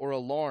mind or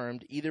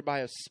alarmed, either by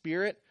a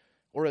spirit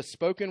or a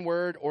spoken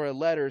word or a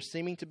letter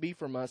seeming to be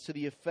from us to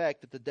the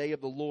effect that the day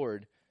of the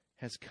Lord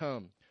has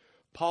come."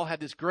 Paul had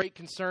this great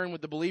concern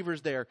with the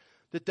believers there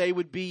that they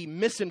would be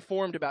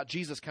misinformed about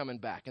Jesus coming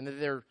back and that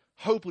their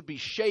hope would be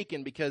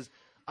shaken because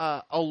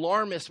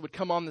alarmists would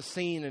come on the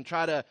scene and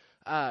try to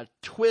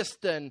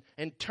twist and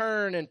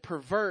turn and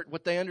pervert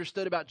what they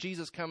understood about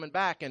Jesus coming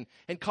back and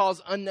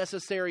cause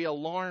unnecessary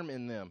alarm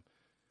in them.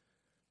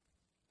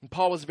 And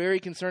Paul was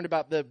very concerned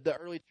about the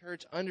early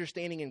church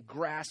understanding and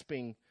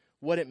grasping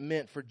what it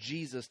meant for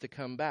Jesus to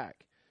come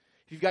back.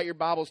 If you've got your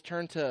Bibles,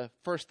 turn to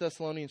 1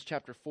 Thessalonians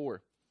chapter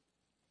 4.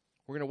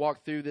 We're going to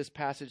walk through this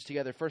passage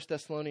together. 1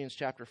 Thessalonians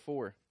chapter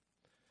 4.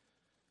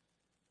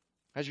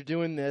 As you're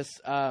doing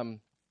this, one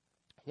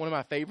of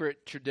my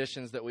favorite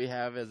traditions that we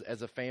have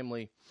as a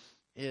family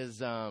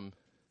is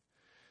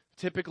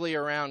typically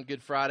around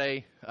Good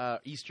Friday,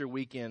 Easter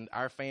weekend,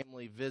 our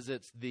family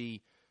visits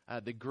the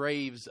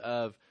graves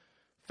of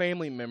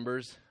family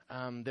members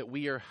that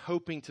we are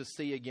hoping to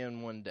see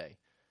again one day.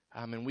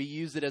 And we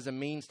use it as a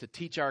means to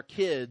teach our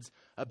kids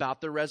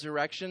about the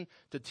resurrection,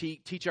 to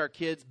teach our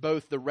kids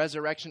both the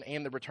resurrection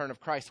and the return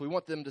of Christ. We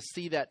want them to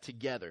see that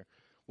together.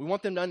 We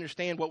want them to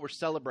understand what we're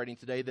celebrating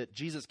today, that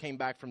Jesus came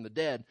back from the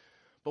dead.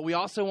 But we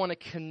also want to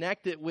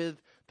connect it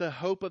with the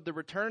hope of the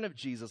return of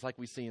Jesus like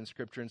we see in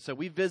Scripture. And so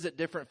we visit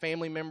different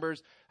family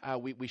members.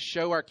 We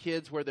show our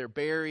kids where they're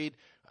buried.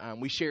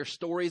 We share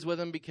stories with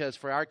them because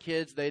for our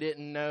kids, they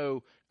didn't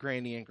know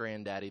Granny and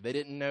Granddaddy. They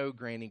didn't know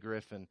Granny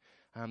Griffin.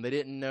 They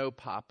didn't know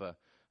Papa.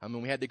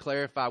 We had to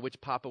clarify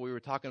which Papa we were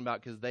talking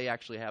about because they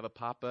actually have a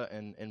Papa,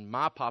 and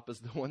my Papa's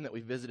the one that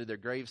we visited their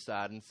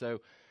graveside. And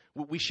so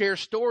we share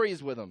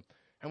stories with them.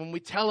 And when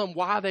we tell them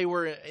why they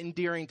were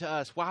endearing to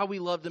us, why we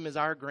loved them as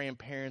our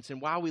grandparents,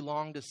 and why we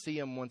long to see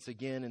them once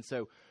again. And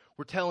so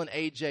we're telling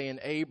AJ and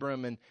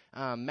Abram and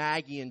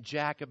Maggie and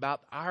Jack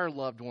about our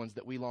loved ones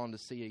that we long to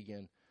see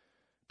again.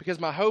 Because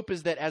my hope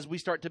is that as we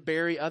start to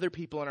bury other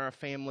people in our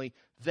family,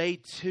 they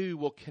too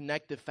will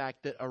connect the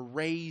fact that a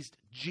raised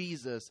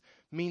Jesus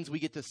means we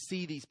get to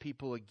see these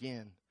people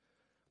again.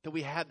 That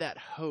we have that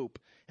hope.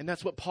 And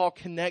that's what Paul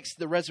connects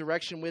the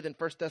resurrection with in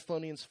 1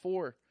 Thessalonians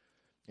 4.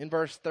 In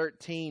verse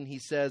 13, he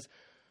says,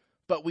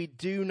 "But we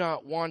do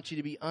not want you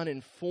to be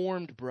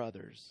uninformed,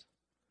 brothers."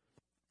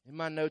 In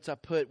my notes I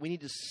put, we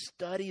need to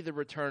study the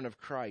return of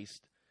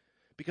Christ.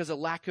 Because a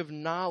lack of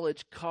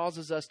knowledge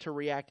causes us to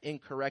react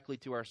incorrectly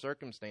to our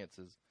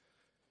circumstances.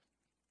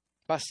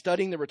 By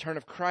studying the return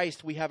of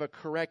Christ, we have a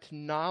correct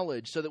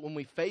knowledge so that when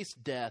we face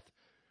death,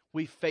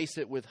 we face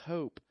it with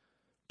hope.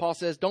 Paul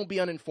says, "Don't be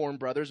uninformed,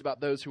 brothers,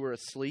 about those who are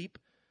asleep,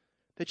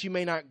 that you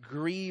may not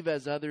grieve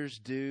as others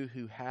do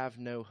who have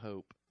no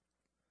hope.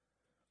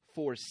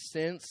 For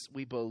since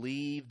we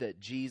believe that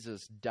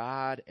Jesus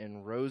died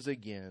and rose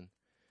again,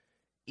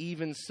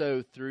 even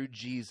so through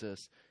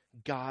Jesus,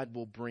 God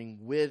will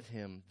bring with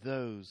him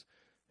those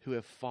who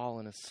have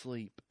fallen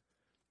asleep."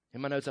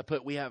 In my notes I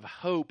put, we have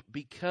hope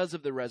because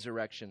of the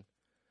resurrection.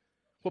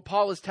 What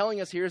Paul is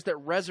telling us here is that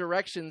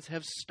resurrections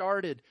have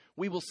started.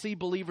 We will see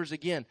believers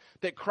again.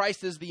 That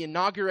Christ is the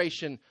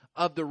inauguration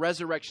of the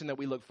resurrection that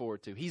we look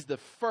forward to. He's the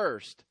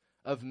first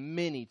of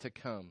many to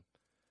come.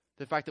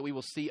 The fact that we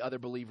will see other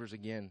believers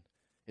again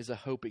is a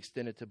hope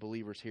extended to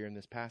believers here in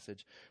this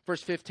passage.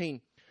 Verse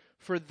 15,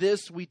 "For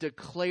this we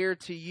declare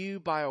to you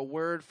by a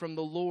word from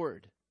the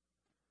Lord."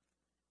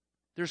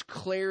 There's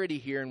clarity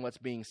here in what's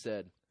being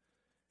said.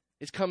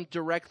 It's come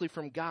directly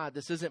from God.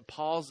 This isn't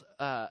Paul's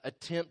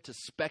attempt to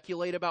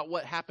speculate about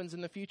what happens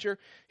in the future.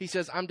 He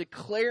says, "I'm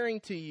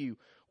declaring to you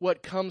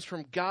what comes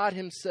from God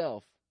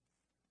himself,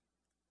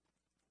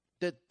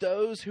 that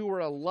those who are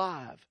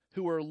alive,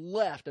 who are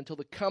left until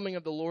the coming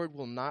of the Lord,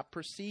 will not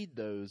precede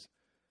those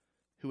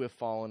who have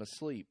fallen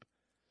asleep.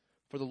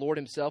 For the Lord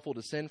himself will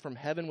descend from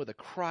heaven with a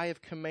cry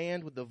of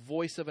command, with the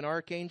voice of an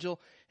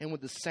archangel, and with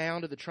the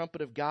sound of the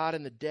trumpet of God,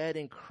 and the dead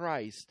in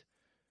Christ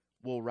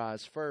will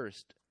rise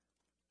first.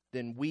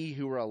 Then we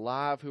who are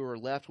alive, who are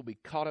left, will be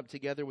caught up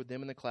together with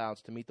them in the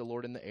clouds to meet the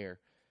Lord in the air.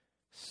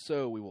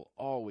 So we will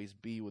always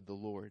be with the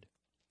Lord."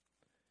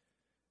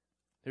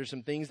 There's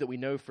some things that we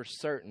know for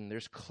certain.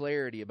 There's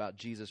clarity about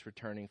Jesus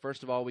returning.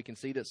 First of all, we can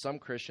see that some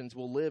Christians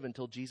will live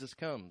until Jesus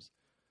comes.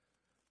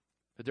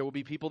 That there will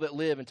be people that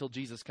live until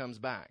Jesus comes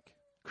back.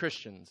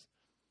 Christians.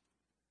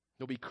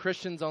 There'll be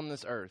Christians on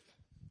this earth.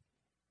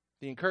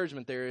 The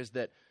encouragement there is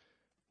that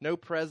no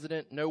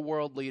president, no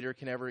world leader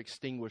can ever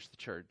extinguish the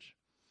church.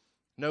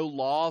 No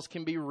laws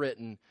can be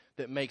written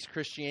that makes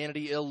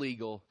Christianity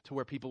illegal to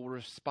where people will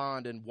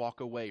respond and walk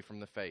away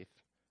from the faith.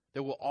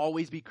 There will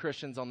always be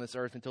Christians on this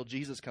earth until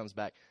Jesus comes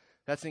back.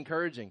 That's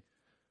encouraging.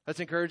 That's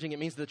encouraging. It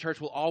means the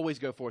church will always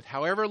go forth.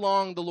 However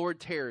long the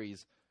Lord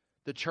tarries,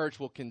 the church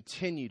will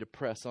continue to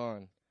press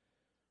on.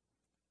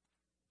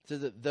 It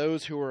says that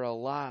those who are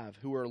alive,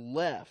 who are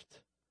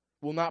left,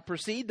 will not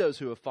precede those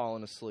who have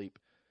fallen asleep.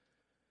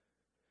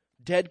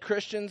 Dead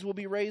Christians will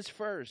be raised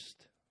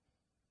first.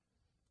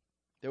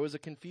 There was a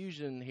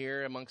confusion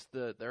here amongst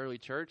the early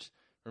church.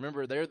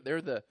 Remember, they're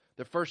the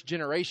first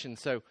generation,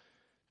 so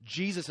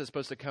Jesus is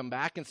supposed to come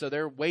back, and so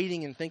they're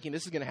waiting and thinking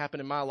this is going to happen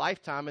in my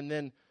lifetime, and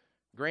then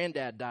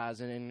granddad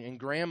dies, and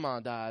grandma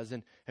dies,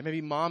 and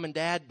maybe mom and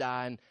dad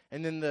die,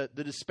 and then the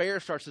despair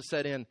starts to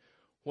set in.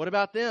 What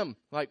about them?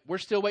 Like, we're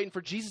still waiting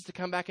for Jesus to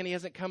come back, and he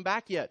hasn't come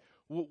back yet.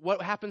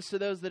 What happens to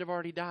those that have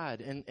already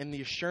died? And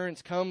the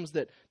assurance comes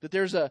that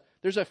there's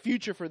a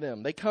future for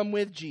them. They come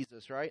with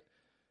Jesus, right?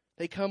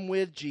 They come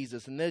with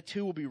Jesus, and they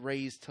too will be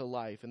raised to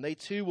life, and they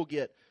too will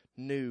get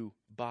new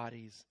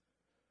bodies.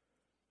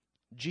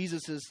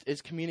 Jesus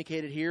is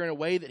communicated here in a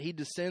way that he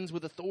descends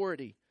with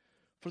authority.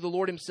 For the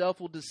Lord himself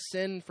will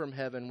descend from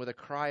heaven with a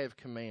cry of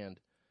command,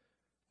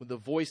 with the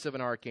voice of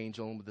an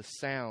archangel, and with the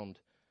sound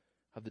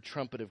of the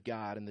trumpet of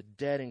God, and the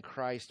dead in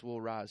Christ will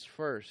rise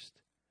first.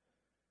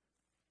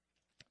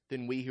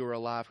 Then we who are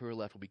alive, who are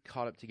left, will be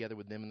caught up together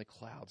with them in the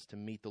clouds to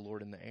meet the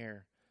Lord in the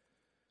air.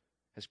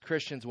 As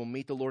Christians, we'll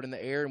meet the Lord in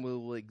the air, and we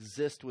will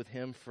exist with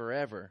him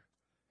forever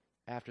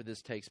after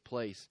this takes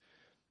place.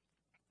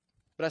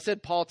 But I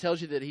said Paul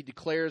tells you that he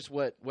declares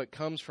what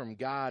comes from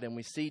God, and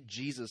we see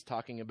Jesus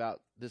talking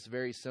about this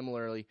very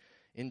similarly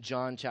in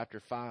John chapter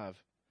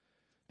 5,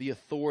 the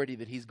authority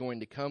that he's going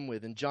to come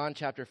with. In John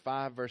chapter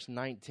 5, verse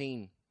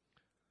 19,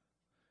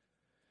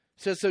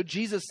 it says, "So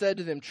Jesus said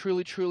to them,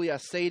 'Truly, truly, I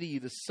say to you,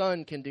 the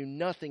Son can do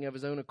nothing of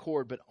his own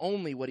accord, but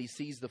only what he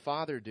sees the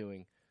Father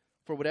doing.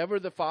 For whatever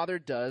the Father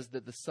does,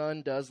 that the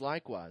Son does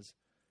likewise.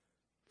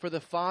 For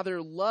the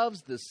Father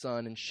loves the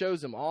Son and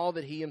shows him all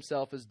that he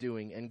himself is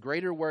doing, and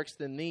greater works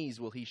than these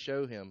will he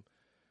show him,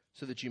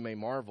 so that you may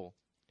marvel.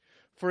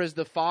 For as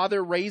the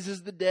Father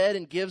raises the dead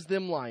and gives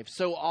them life,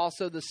 so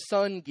also the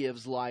Son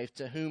gives life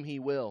to whom he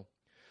will.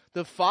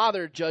 The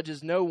Father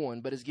judges no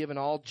one, but has given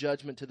all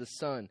judgment to the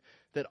Son,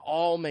 that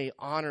all may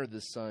honor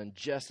the Son,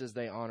 just as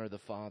they honor the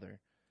Father.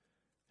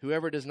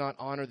 Whoever does not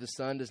honor the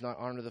Son does not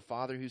honor the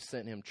Father who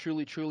sent him.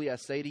 Truly, truly, I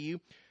say to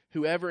you,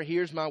 whoever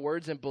hears my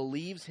words and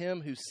believes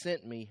him who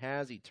sent me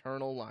has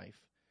eternal life.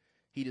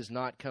 He does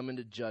not come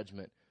into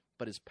judgment,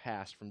 but is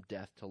passed from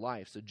death to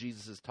life.'" So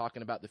Jesus is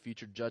talking about the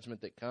future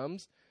judgment that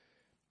comes.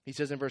 He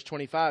says in verse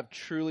 25,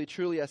 "Truly,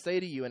 truly, I say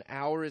to you, an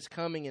hour is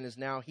coming and is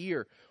now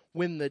here,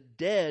 when the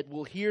dead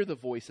will hear the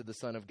voice of the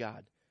Son of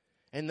God,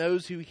 and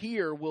those who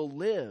hear will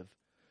live.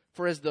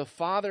 For as the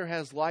Father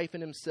has life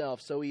in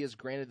himself, so he has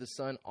granted the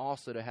Son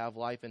also to have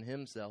life in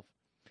himself.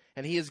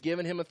 And he has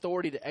given him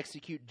authority to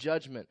execute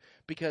judgment,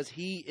 because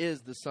he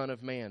is the Son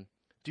of Man.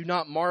 Do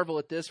not marvel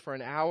at this, for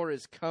an hour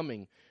is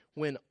coming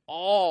when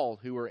all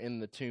who are in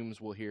the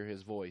tombs will hear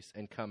his voice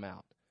and come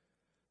out.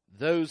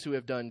 Those who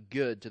have done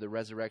good to the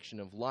resurrection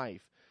of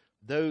life,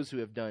 those who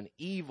have done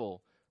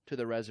evil to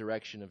the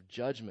resurrection of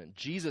judgment."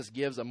 Jesus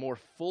gives a more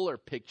fuller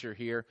picture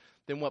here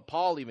than what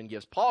Paul even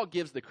gives. Paul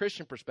gives the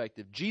Christian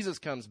perspective. Jesus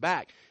comes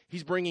back.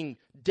 He's bringing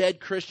dead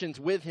Christians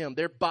with him.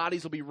 Their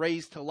bodies will be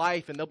raised to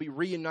life, and they'll be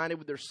reunited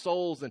with their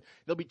souls, and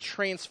they'll be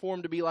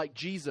transformed to be like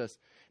Jesus.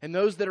 And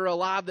those that are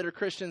alive that are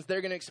Christians,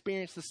 they're going to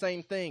experience the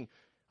same thing.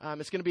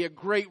 It's going to be a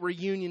great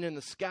reunion in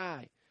the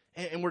sky.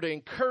 And we're to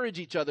encourage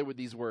each other with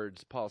these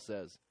words, Paul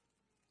says.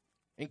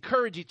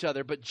 Encourage each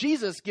other. But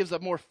Jesus gives a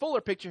more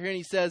fuller picture here, and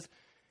he says,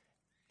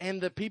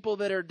 and the people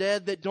that are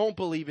dead that don't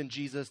believe in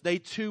Jesus, they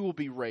too will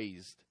be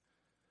raised.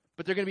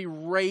 But they're going to be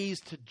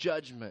raised to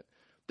judgment.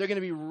 They're going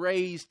to be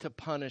raised to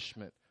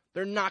punishment.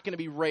 They're not going to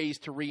be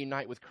raised to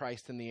reunite with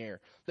Christ in the air.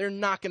 They're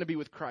not going to be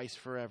with Christ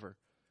forever.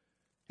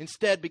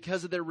 Instead,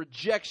 because of their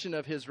rejection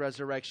of his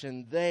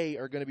resurrection, they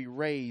are going to be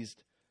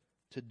raised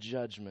to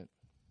judgment.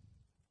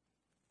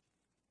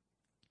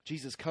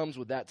 Jesus comes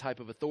with that type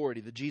of authority,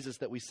 the Jesus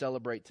that we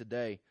celebrate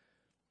today,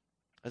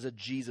 as a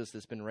Jesus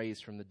that's been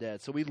raised from the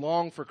dead. So we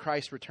long for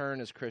Christ's return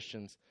as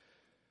Christians.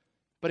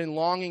 But in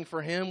longing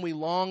for him, we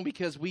long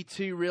because we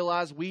too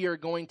realize we are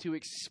going to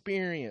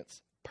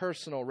experience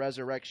personal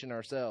resurrection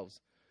ourselves.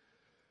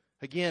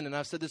 Again, and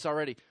I've said this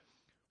already,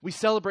 we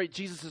celebrate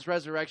Jesus'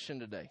 resurrection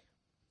today.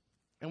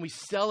 And we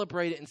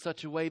celebrate it in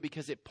such a way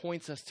because it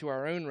points us to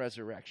our own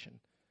resurrection.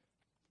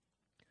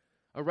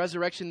 A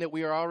resurrection that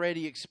we are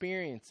already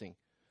experiencing.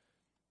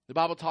 The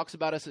Bible talks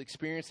about us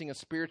experiencing a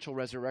spiritual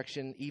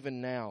resurrection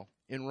even now.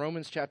 In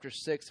Romans chapter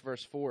 6,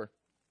 verse 4.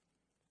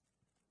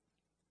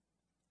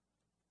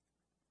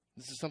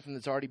 This is something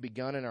that's already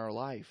begun in our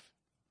life.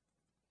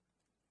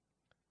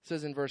 It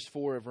says in verse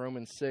 4 of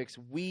Romans 6,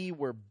 "We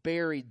were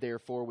buried,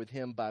 therefore, with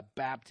him by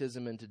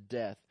baptism into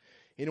death,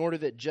 in order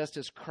that just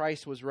as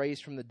Christ was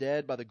raised from the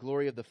dead by the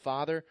glory of the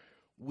Father,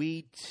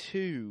 we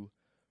too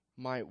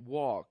might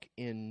walk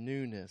in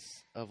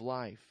newness of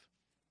life."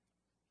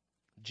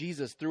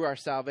 Jesus, through our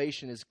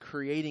salvation, is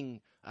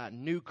creating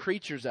new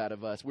creatures out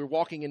of us. We're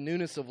walking in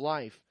newness of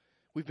life.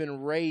 We've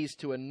been raised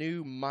to a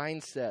new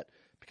mindset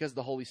because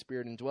the Holy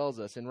Spirit indwells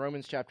us. In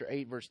Romans chapter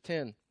 8, verse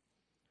 10.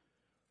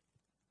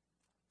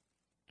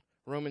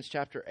 Romans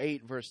chapter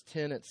 8, verse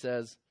 10, it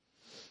says,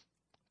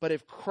 But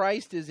if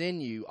Christ is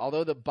in you,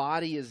 although the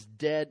body is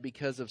dead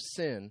because of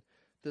sin,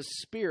 the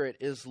Spirit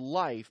is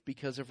life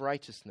because of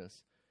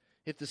righteousness.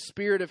 If the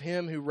Spirit of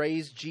him who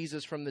raised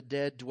Jesus from the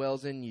dead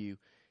dwells in you,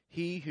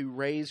 he who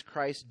raised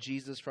Christ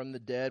Jesus from the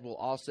dead will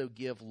also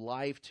give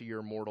life to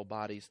your mortal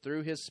bodies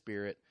through his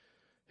Spirit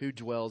who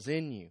dwells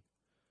in you.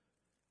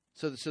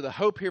 So the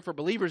hope here for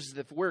believers is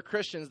that if we're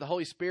Christians, the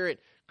Holy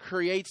Spirit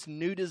creates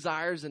new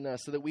desires in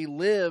us so that we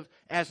live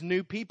as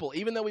new people.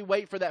 Even though we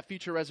wait for that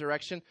future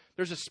resurrection,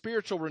 there's a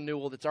spiritual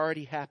renewal that's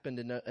already happened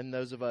in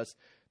those of us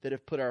that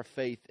have put our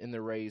faith in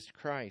the raised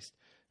Christ.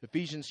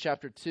 Ephesians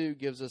chapter 2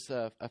 gives us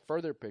a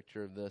further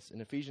picture of this. In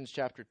Ephesians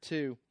chapter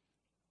 2,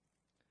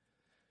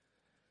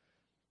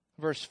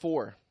 verse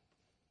 4.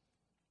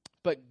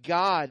 But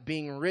God,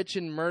 being rich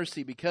in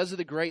mercy, because of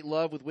the great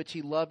love with which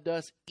he loved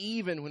us,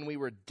 even when we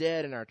were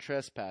dead in our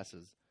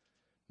trespasses,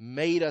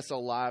 made us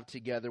alive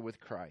together with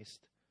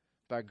Christ.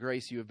 By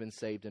grace you have been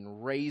saved,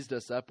 and raised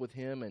us up with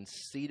him, and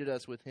seated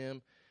us with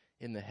him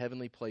in the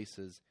heavenly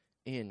places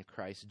in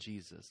Christ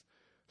Jesus.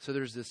 So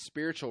there's this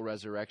spiritual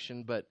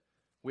resurrection, but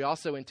we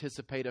also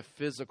anticipate a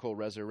physical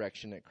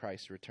resurrection at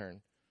Christ's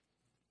return.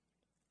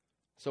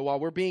 So while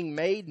we're being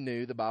made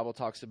new, the Bible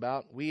talks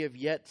about, we have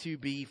yet to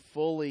be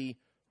fully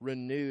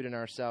renewed in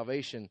our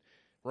salvation.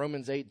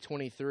 Romans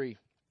 8:23.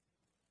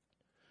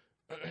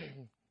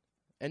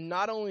 And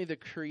not only the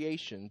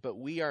creation, but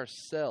we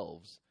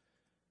ourselves,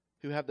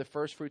 who have the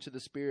first fruits of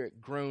the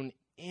Spirit, groan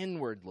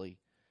inwardly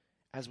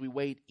as we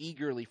wait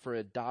eagerly for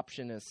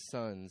adoption as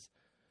sons,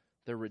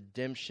 the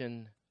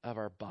redemption of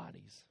our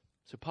bodies.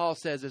 So Paul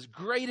says, as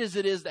great as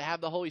it is to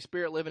have the Holy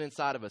Spirit living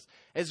inside of us,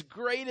 as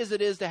great as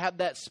it is to have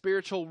that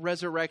spiritual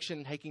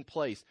resurrection taking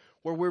place,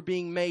 where we're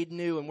being made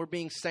new and we're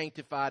being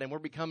sanctified and we're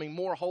becoming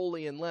more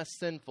holy and less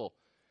sinful,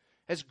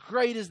 as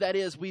great as that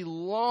is, we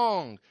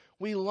long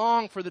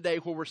for the day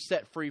where we're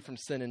set free from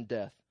sin and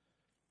death.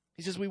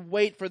 He says we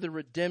wait for the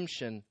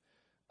redemption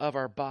of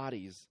our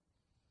bodies.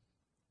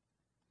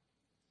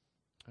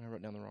 I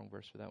wrote down the wrong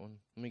verse for that one.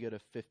 Let me go to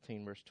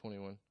 15, verse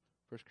 21.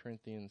 1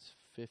 Corinthians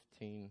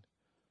 15.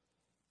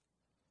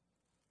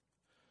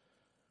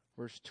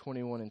 Verse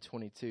 21 and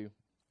 22.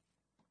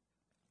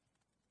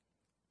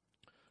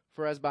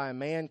 For as by a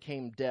man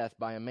came death,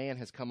 by a man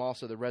has come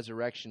also the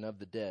resurrection of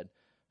the dead.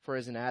 For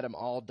as in Adam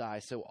all die,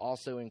 so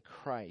also in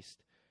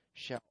Christ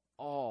shall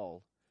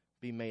all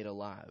be made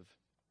alive.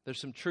 There's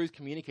some truth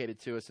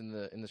communicated to us in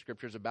the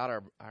scriptures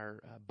about our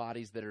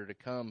bodies that are to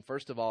come.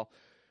 First of all,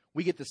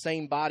 we get the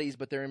same bodies,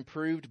 but they're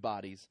improved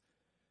bodies.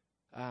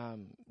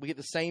 We get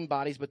the same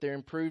bodies, but they're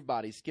improved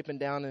bodies. Skipping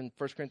down in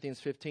 1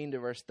 Corinthians 15 to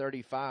verse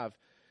 35.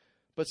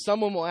 But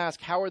someone will ask,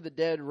 how are the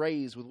dead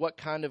raised? With what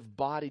kind of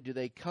body do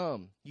they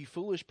come? You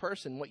foolish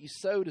person, what you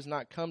sow does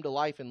not come to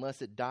life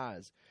unless it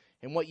dies.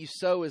 And what you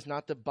sow is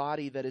not the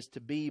body that is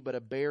to be, but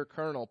a bare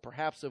kernel,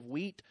 perhaps of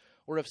wheat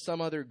or of some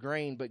other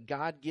grain. But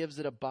God gives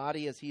it a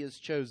body as he has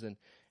chosen,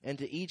 and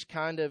to each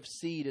kind of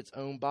seed its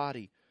own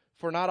body.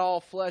 For not all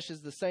flesh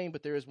is the same,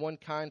 but there is one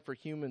kind for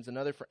humans,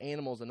 another for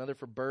animals, another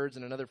for birds,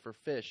 and another for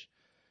fish.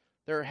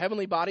 There are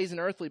heavenly bodies and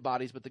earthly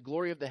bodies, but the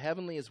glory of the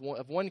heavenly is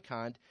of one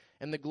kind,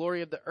 and the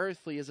glory of the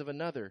earthly is of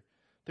another.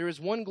 There is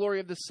one glory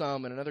of the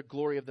sun, and another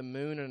glory of the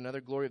moon, and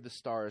another glory of the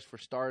stars, for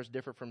stars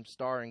differ from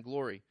star in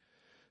glory.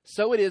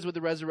 So it is with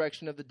the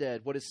resurrection of the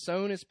dead. What is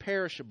sown is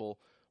perishable,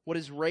 what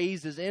is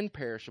raised is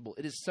imperishable.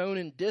 It is sown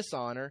in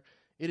dishonor,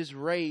 it is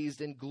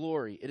raised in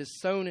glory. It is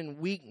sown in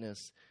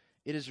weakness,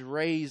 it is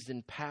raised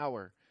in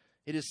power.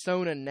 It is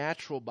sown a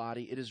natural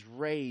body, it is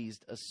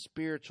raised a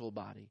spiritual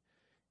body.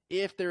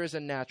 If there is a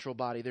natural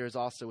body, there is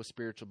also a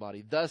spiritual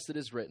body. Thus it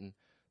is written,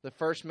 the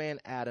first man,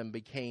 Adam,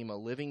 became a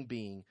living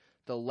being.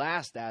 The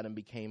last Adam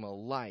became a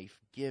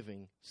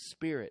life-giving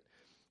spirit.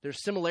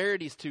 There's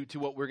similarities to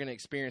what we're going to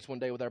experience one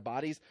day with our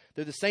bodies.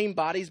 They're the same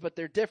bodies, but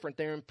they're different.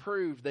 They're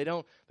improved. They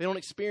don't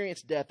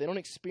experience death. They don't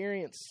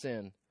experience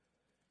sin.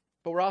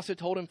 But we're also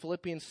told in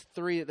Philippians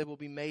 3 that they will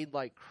be made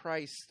like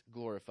Christ's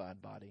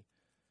glorified body.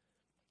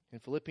 In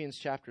Philippians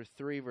chapter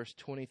 3, verse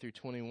 20 through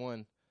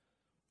 21,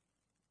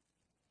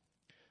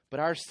 but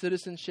our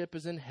citizenship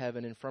is in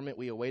heaven, and from it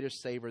we await a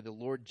Savior, the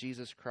Lord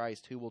Jesus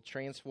Christ, who will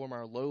transform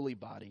our lowly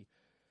body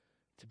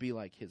to be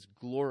like his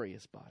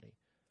glorious body,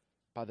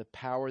 by the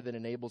power that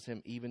enables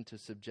him even to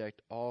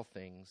subject all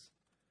things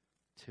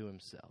to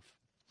himself.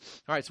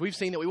 All right, so we've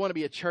seen that we want to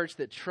be a church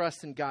that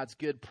trusts in God's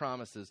good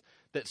promises,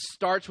 that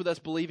starts with us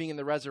believing in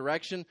the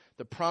resurrection,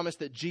 the promise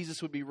that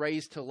Jesus would be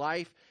raised to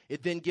life.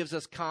 It then gives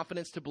us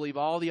confidence to believe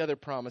all the other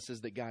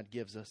promises that God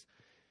gives us.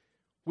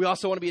 We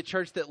also want to be a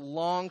church that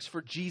longs for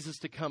Jesus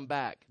to come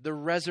back, the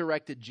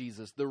resurrected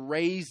Jesus, the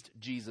raised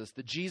Jesus,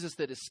 the Jesus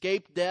that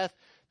escaped death,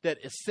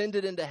 that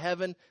ascended into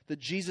heaven, the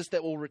Jesus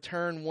that will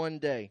return one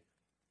day.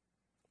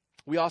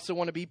 We also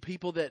want to be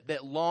people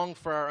that long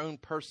for our own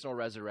personal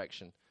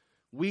resurrection.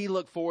 We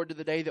look forward to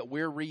the day that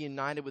we're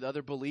reunited with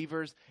other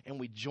believers and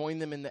we join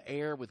them in the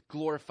air with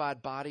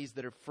glorified bodies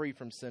that are free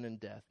from sin and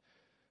death.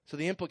 So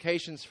the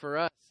implications for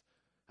us,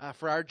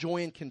 for our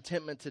joy and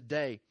contentment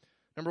today.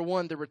 Number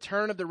one, the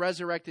return of the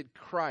resurrected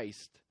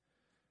Christ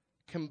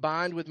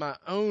combined with my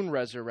own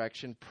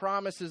resurrection,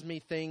 promises me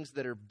things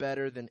that are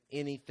better than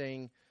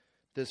anything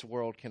this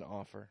world can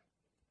offer.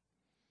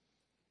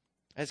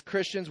 As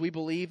Christians, we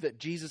believe that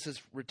Jesus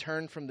has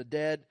returned from the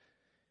dead.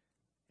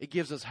 It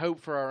gives us hope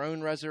for our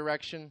own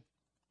resurrection.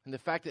 And the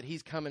fact that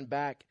he's coming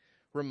back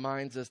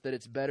reminds us that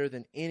it's better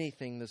than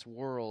anything this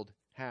world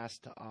has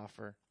to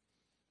offer.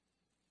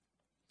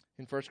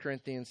 In 1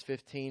 Corinthians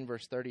 15,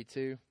 verse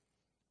 32,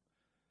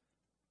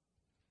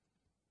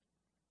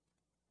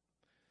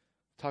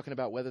 talking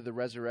about whether the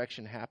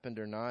resurrection happened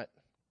or not,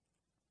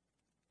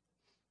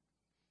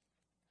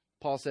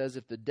 Paul says,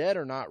 if the dead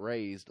are not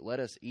raised, let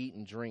us eat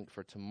and drink,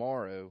 for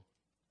tomorrow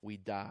we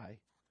die.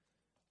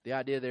 The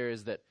idea there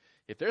is that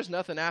if there's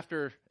nothing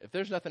after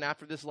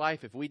this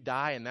life, if we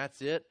die and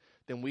that's it,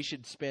 then we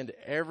should spend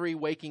every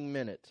waking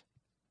minute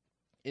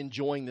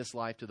enjoying this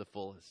life to the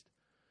fullest.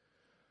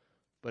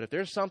 But if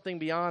there's something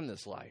beyond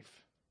this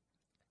life,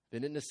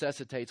 then it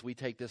necessitates we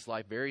take this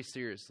life very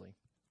seriously,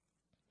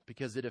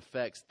 because it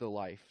affects the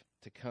life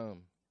to come.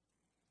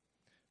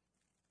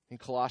 In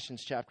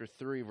Colossians chapter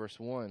 3, verse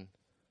 1,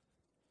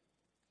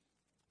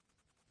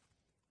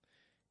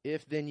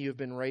 if then you have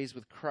been raised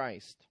with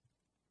Christ,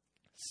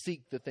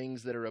 seek the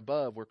things that are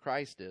above where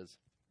Christ is,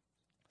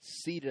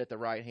 seated at the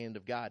right hand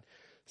of God.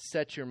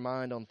 Set your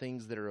mind on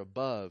things that are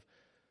above,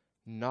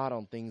 not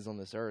on things on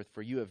this earth,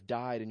 for you have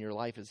died and your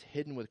life is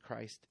hidden with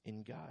Christ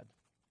in God.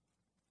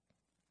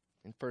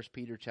 In 1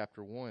 Peter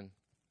chapter 1,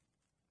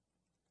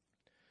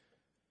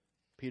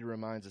 Peter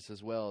reminds us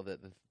as well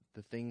that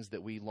the things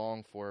that we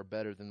long for are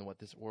better than what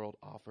this world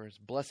offers.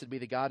 Blessed be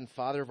the God and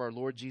Father of our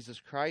Lord Jesus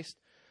Christ.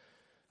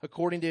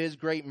 According to his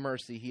great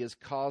mercy, he has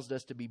caused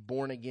us to be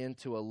born again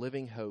to a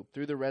living hope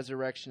through the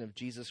resurrection of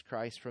Jesus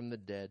Christ from the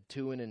dead,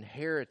 to an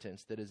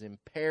inheritance that is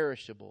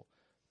imperishable,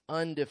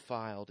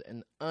 undefiled,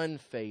 and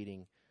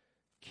unfading,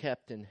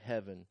 kept in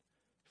heaven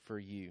for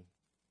you.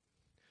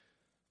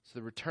 So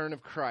the return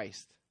of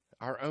Christ,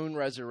 our own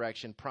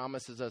resurrection,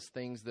 promises us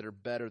things that are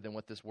better than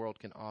what this world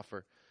can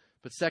offer.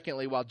 But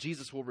secondly, while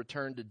Jesus will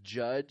return to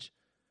judge,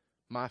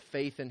 my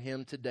faith in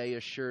him today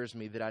assures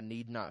me that I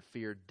need not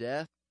fear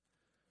death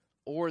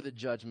or the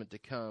judgment to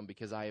come,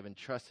 because I have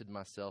entrusted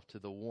myself to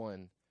the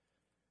one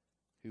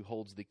who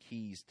holds the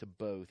keys to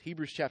both.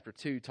 Hebrews chapter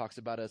 2 talks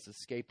about us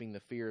escaping the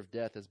fear of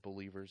death as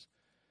believers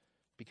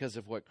because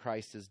of what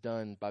Christ has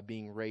done by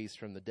being raised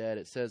from the dead.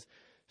 It says,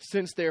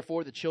 since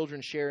therefore the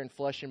children share in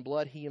flesh and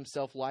blood, he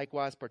himself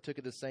likewise partook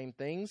of the same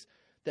things,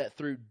 that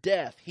through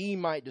death he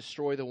might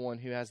destroy the one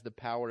who has the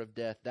power of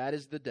death, that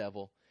is the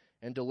devil,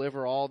 and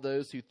deliver all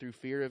those who through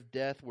fear of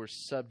death were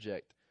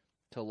subject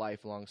to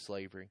lifelong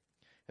slavery.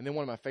 And then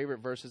one of my favorite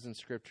verses in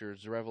Scripture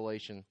is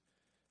Revelation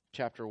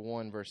chapter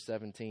 1, verse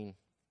 17.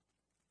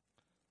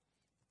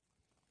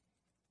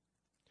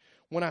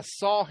 When I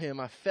saw him,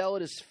 I fell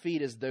at his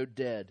feet as though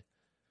dead.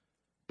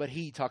 But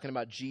he, talking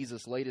about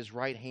Jesus, laid his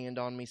right hand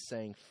on me,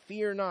 saying,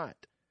 fear not.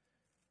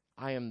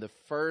 I am the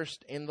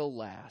first and the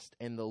last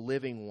and the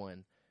living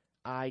one.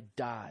 I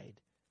died,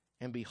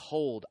 and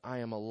behold, I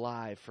am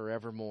alive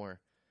forevermore.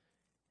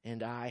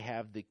 And I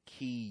have the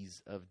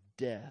keys of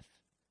death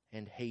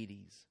and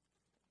Hades.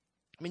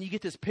 I mean, you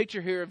get this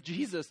picture here of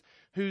Jesus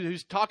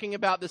who's talking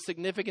about the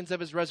significance of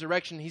his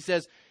resurrection. He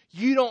says,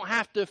 you don't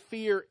have to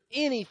fear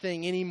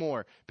anything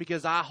anymore,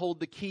 because I hold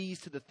the keys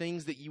to the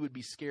things that you would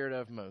be scared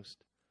of most.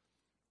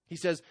 He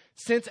says,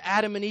 since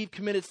Adam and Eve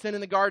committed sin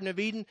in the Garden of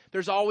Eden,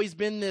 there's always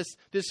been this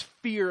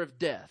fear of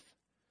death.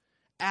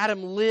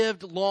 Adam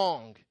lived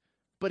long,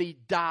 but he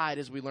died,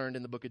 as we learned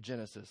in the book of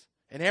Genesis.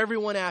 And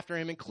everyone after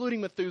him,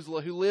 including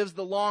Methuselah, who lives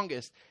the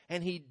longest,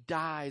 and he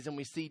dies, and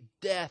we see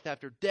death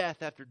after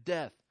death after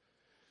death.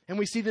 And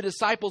we see the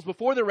disciples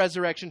before the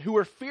resurrection who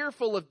are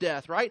fearful of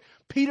death, right?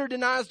 Peter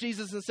denies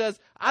Jesus and says,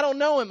 I don't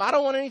know him. I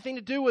don't want anything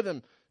to do with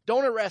him.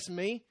 Don't arrest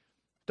me.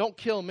 Don't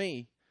kill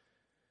me.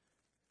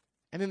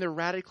 And then they're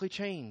radically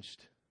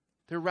changed.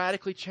 They're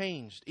radically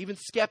changed. Even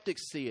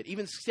skeptics see it.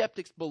 Even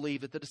skeptics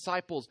believe that the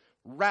disciples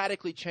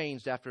radically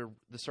changed after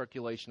the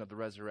circulation of the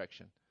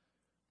resurrection.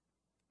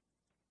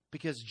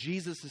 Because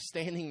Jesus is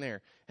standing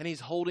there and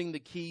he's holding the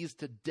keys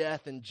to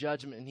death and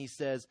judgment, and he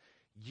says,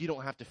 you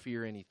don't have to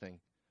fear anything,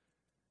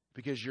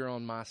 because you're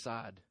on my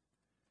side.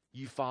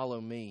 You follow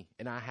me,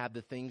 and I have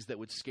the things that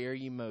would scare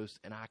you most,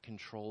 and I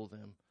control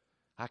them.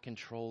 I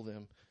control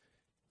them.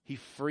 He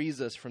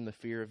frees us from the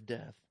fear of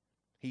death.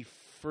 He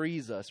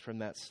frees us from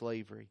that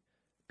slavery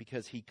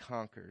because he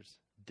conquers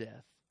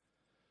death.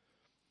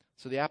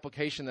 So the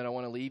application that I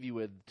want to leave you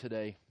with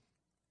today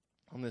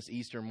on this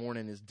Easter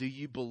morning is, do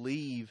you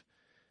believe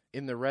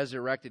in the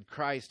resurrected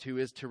Christ who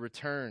is to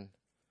return?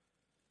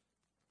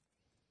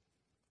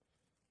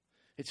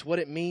 It's what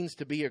it means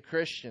to be a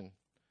Christian.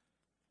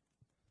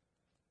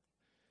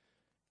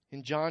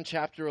 In John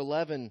chapter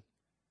 11,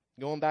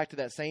 going back to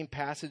that same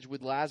passage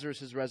with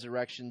Lazarus'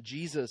 resurrection,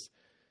 Jesus,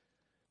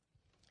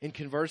 in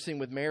conversing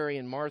with Mary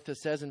and Martha,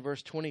 says in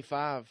verse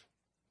 25,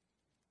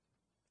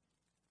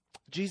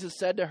 Jesus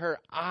said to her,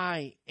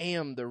 I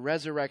am the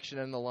resurrection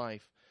and the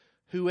life.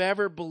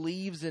 Whoever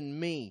believes in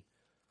me,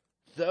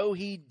 though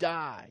he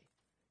die,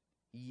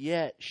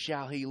 yet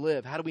shall he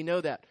live. How do we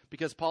know that?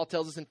 Because Paul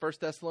tells us in 1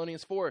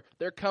 Thessalonians 4,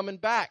 they're coming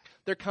back.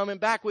 They're coming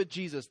back with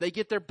Jesus. They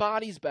get their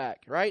bodies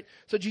back, right?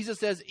 So Jesus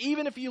says,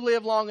 even if you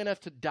live long enough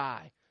to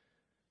die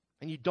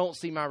and you don't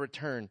see my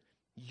return,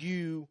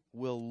 you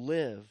will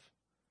live.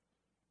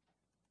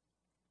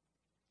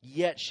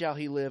 Yet shall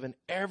he live, and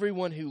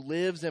everyone who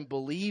lives and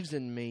believes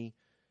in me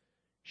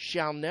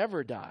shall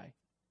never die.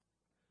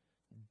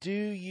 Do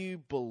you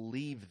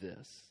believe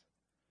this?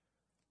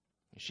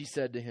 And she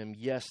said to him,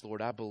 yes,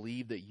 Lord, I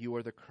believe that you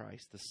are the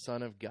Christ, the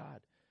Son of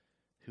God,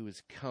 who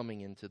is coming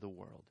into the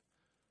world.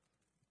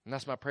 And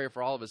that's my prayer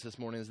for all of us this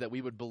morning, is that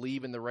we would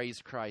believe in the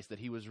raised Christ, that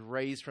he was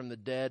raised from the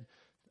dead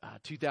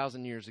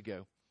 2,000 years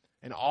ago.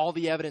 And all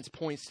the evidence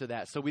points to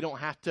that. So we don't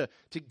have to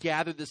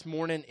gather this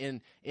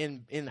morning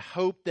in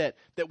hope that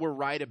we're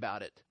right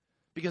about it.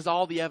 Because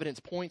all the evidence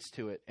points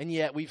to it. And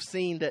yet we've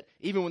seen that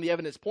even when the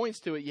evidence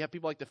points to it, you have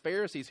people like the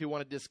Pharisees who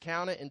want to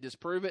discount it and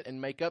disprove it and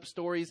make up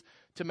stories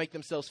to make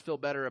themselves feel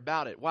better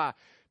about it. Why?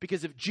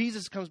 Because if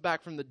Jesus comes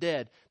back from the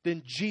dead,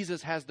 then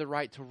Jesus has the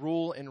right to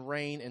rule and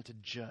reign and to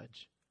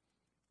judge.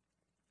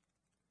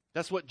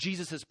 That's what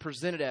Jesus is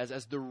presented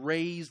as the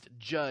raised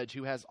judge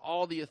who has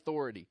all the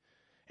authority.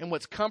 And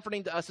what's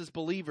comforting to us as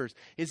believers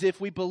is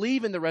if we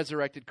believe in the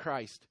resurrected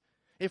Christ,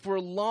 if we're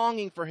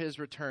longing for his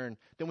return,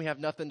 then we have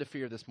nothing to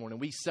fear this morning.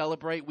 We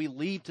celebrate, we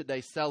leave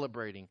today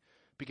celebrating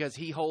because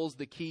he holds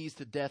the keys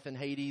to death and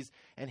Hades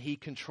and he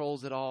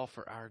controls it all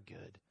for our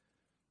good.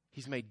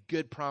 He's made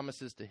good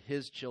promises to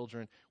his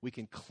children. We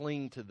can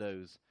cling to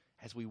those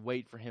as we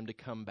wait for him to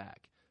come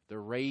back. The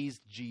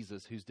raised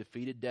Jesus who's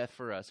defeated death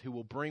for us, who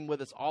will bring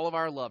with us all of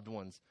our loved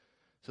ones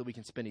so we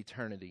can spend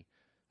eternity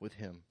with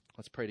him.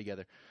 Let's pray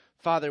together.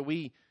 Father,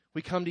 we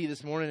come to you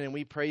this morning and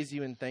we praise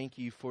you and thank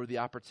you for the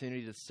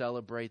opportunity to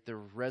celebrate the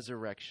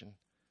resurrection.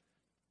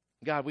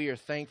 God, we are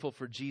thankful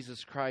for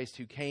Jesus Christ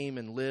who came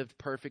and lived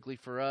perfectly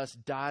for us,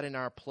 died in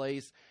our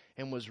place,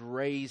 and was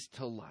raised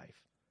to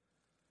life.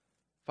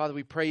 Father,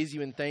 we praise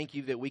you and thank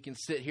you that we can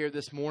sit here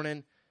this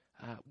morning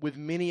with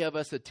many of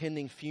us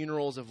attending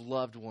funerals of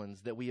loved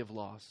ones that we have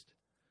lost.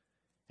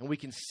 And we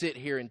can sit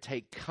here and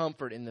take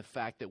comfort in the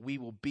fact that we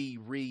will be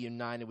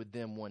reunited with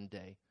them one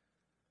day.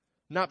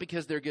 Not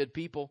because they're good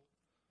people,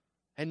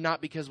 and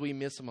not because we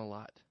miss them a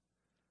lot.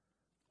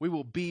 We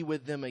will be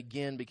with them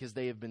again because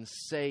they have been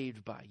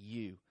saved by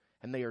you,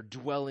 and they are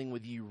dwelling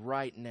with you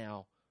right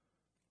now,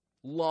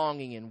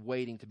 longing and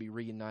waiting to be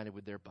reunited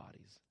with their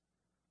bodies.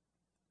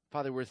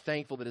 Father, we're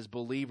thankful that as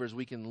believers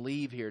we can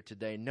leave here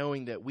today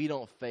knowing that we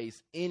don't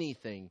face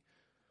anything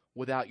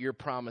without your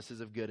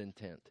promises of good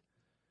intent.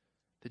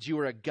 That you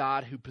are a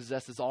God who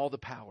possesses all the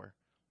power.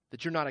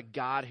 That you're not a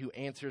God who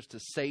answers to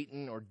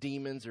Satan or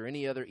demons or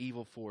any other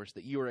evil force.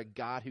 That you are a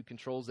God who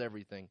controls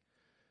everything.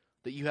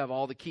 That you have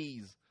all the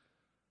keys.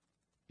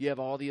 You have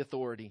all the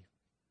authority.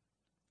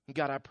 And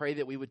God, I pray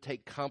that we would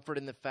take comfort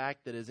in the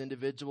fact that as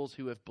individuals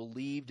who have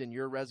believed in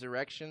your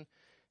resurrection,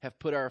 have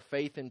put our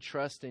faith and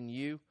trust in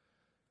you,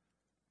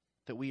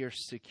 that we are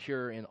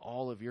secure in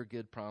all of your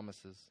good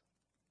promises.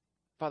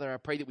 Father, I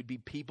pray that we'd be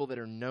people that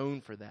are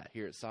known for that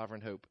here at Sovereign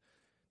Hope.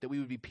 That we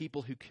would be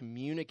people who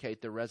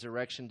communicate the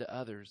resurrection to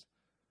others.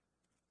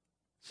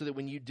 So that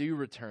when you do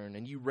return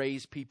and you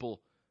raise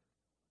people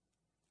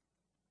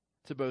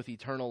to both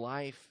eternal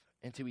life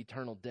and to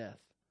eternal death,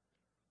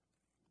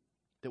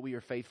 that we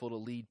are faithful to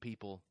lead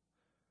people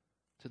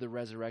to the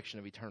resurrection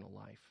of eternal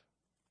life.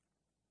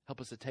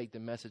 Help us to take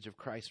the message of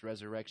Christ's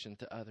resurrection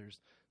to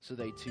others so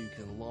they too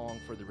can long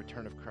for the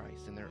return of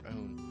Christ in their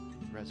own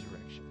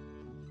resurrection.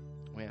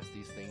 We ask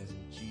these things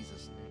in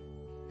Jesus' name.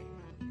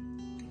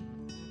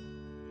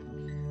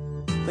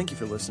 Thank you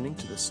for listening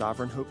to the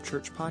Sovereign Hope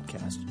Church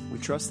podcast. We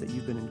trust that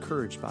you've been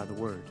encouraged by the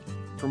word.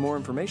 For more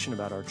information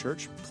about our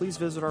church, please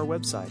visit our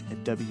website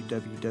at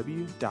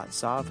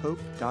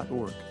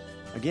www.sovhope.org.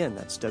 Again,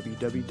 that's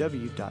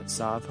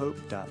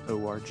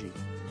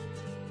www.sovhope.org.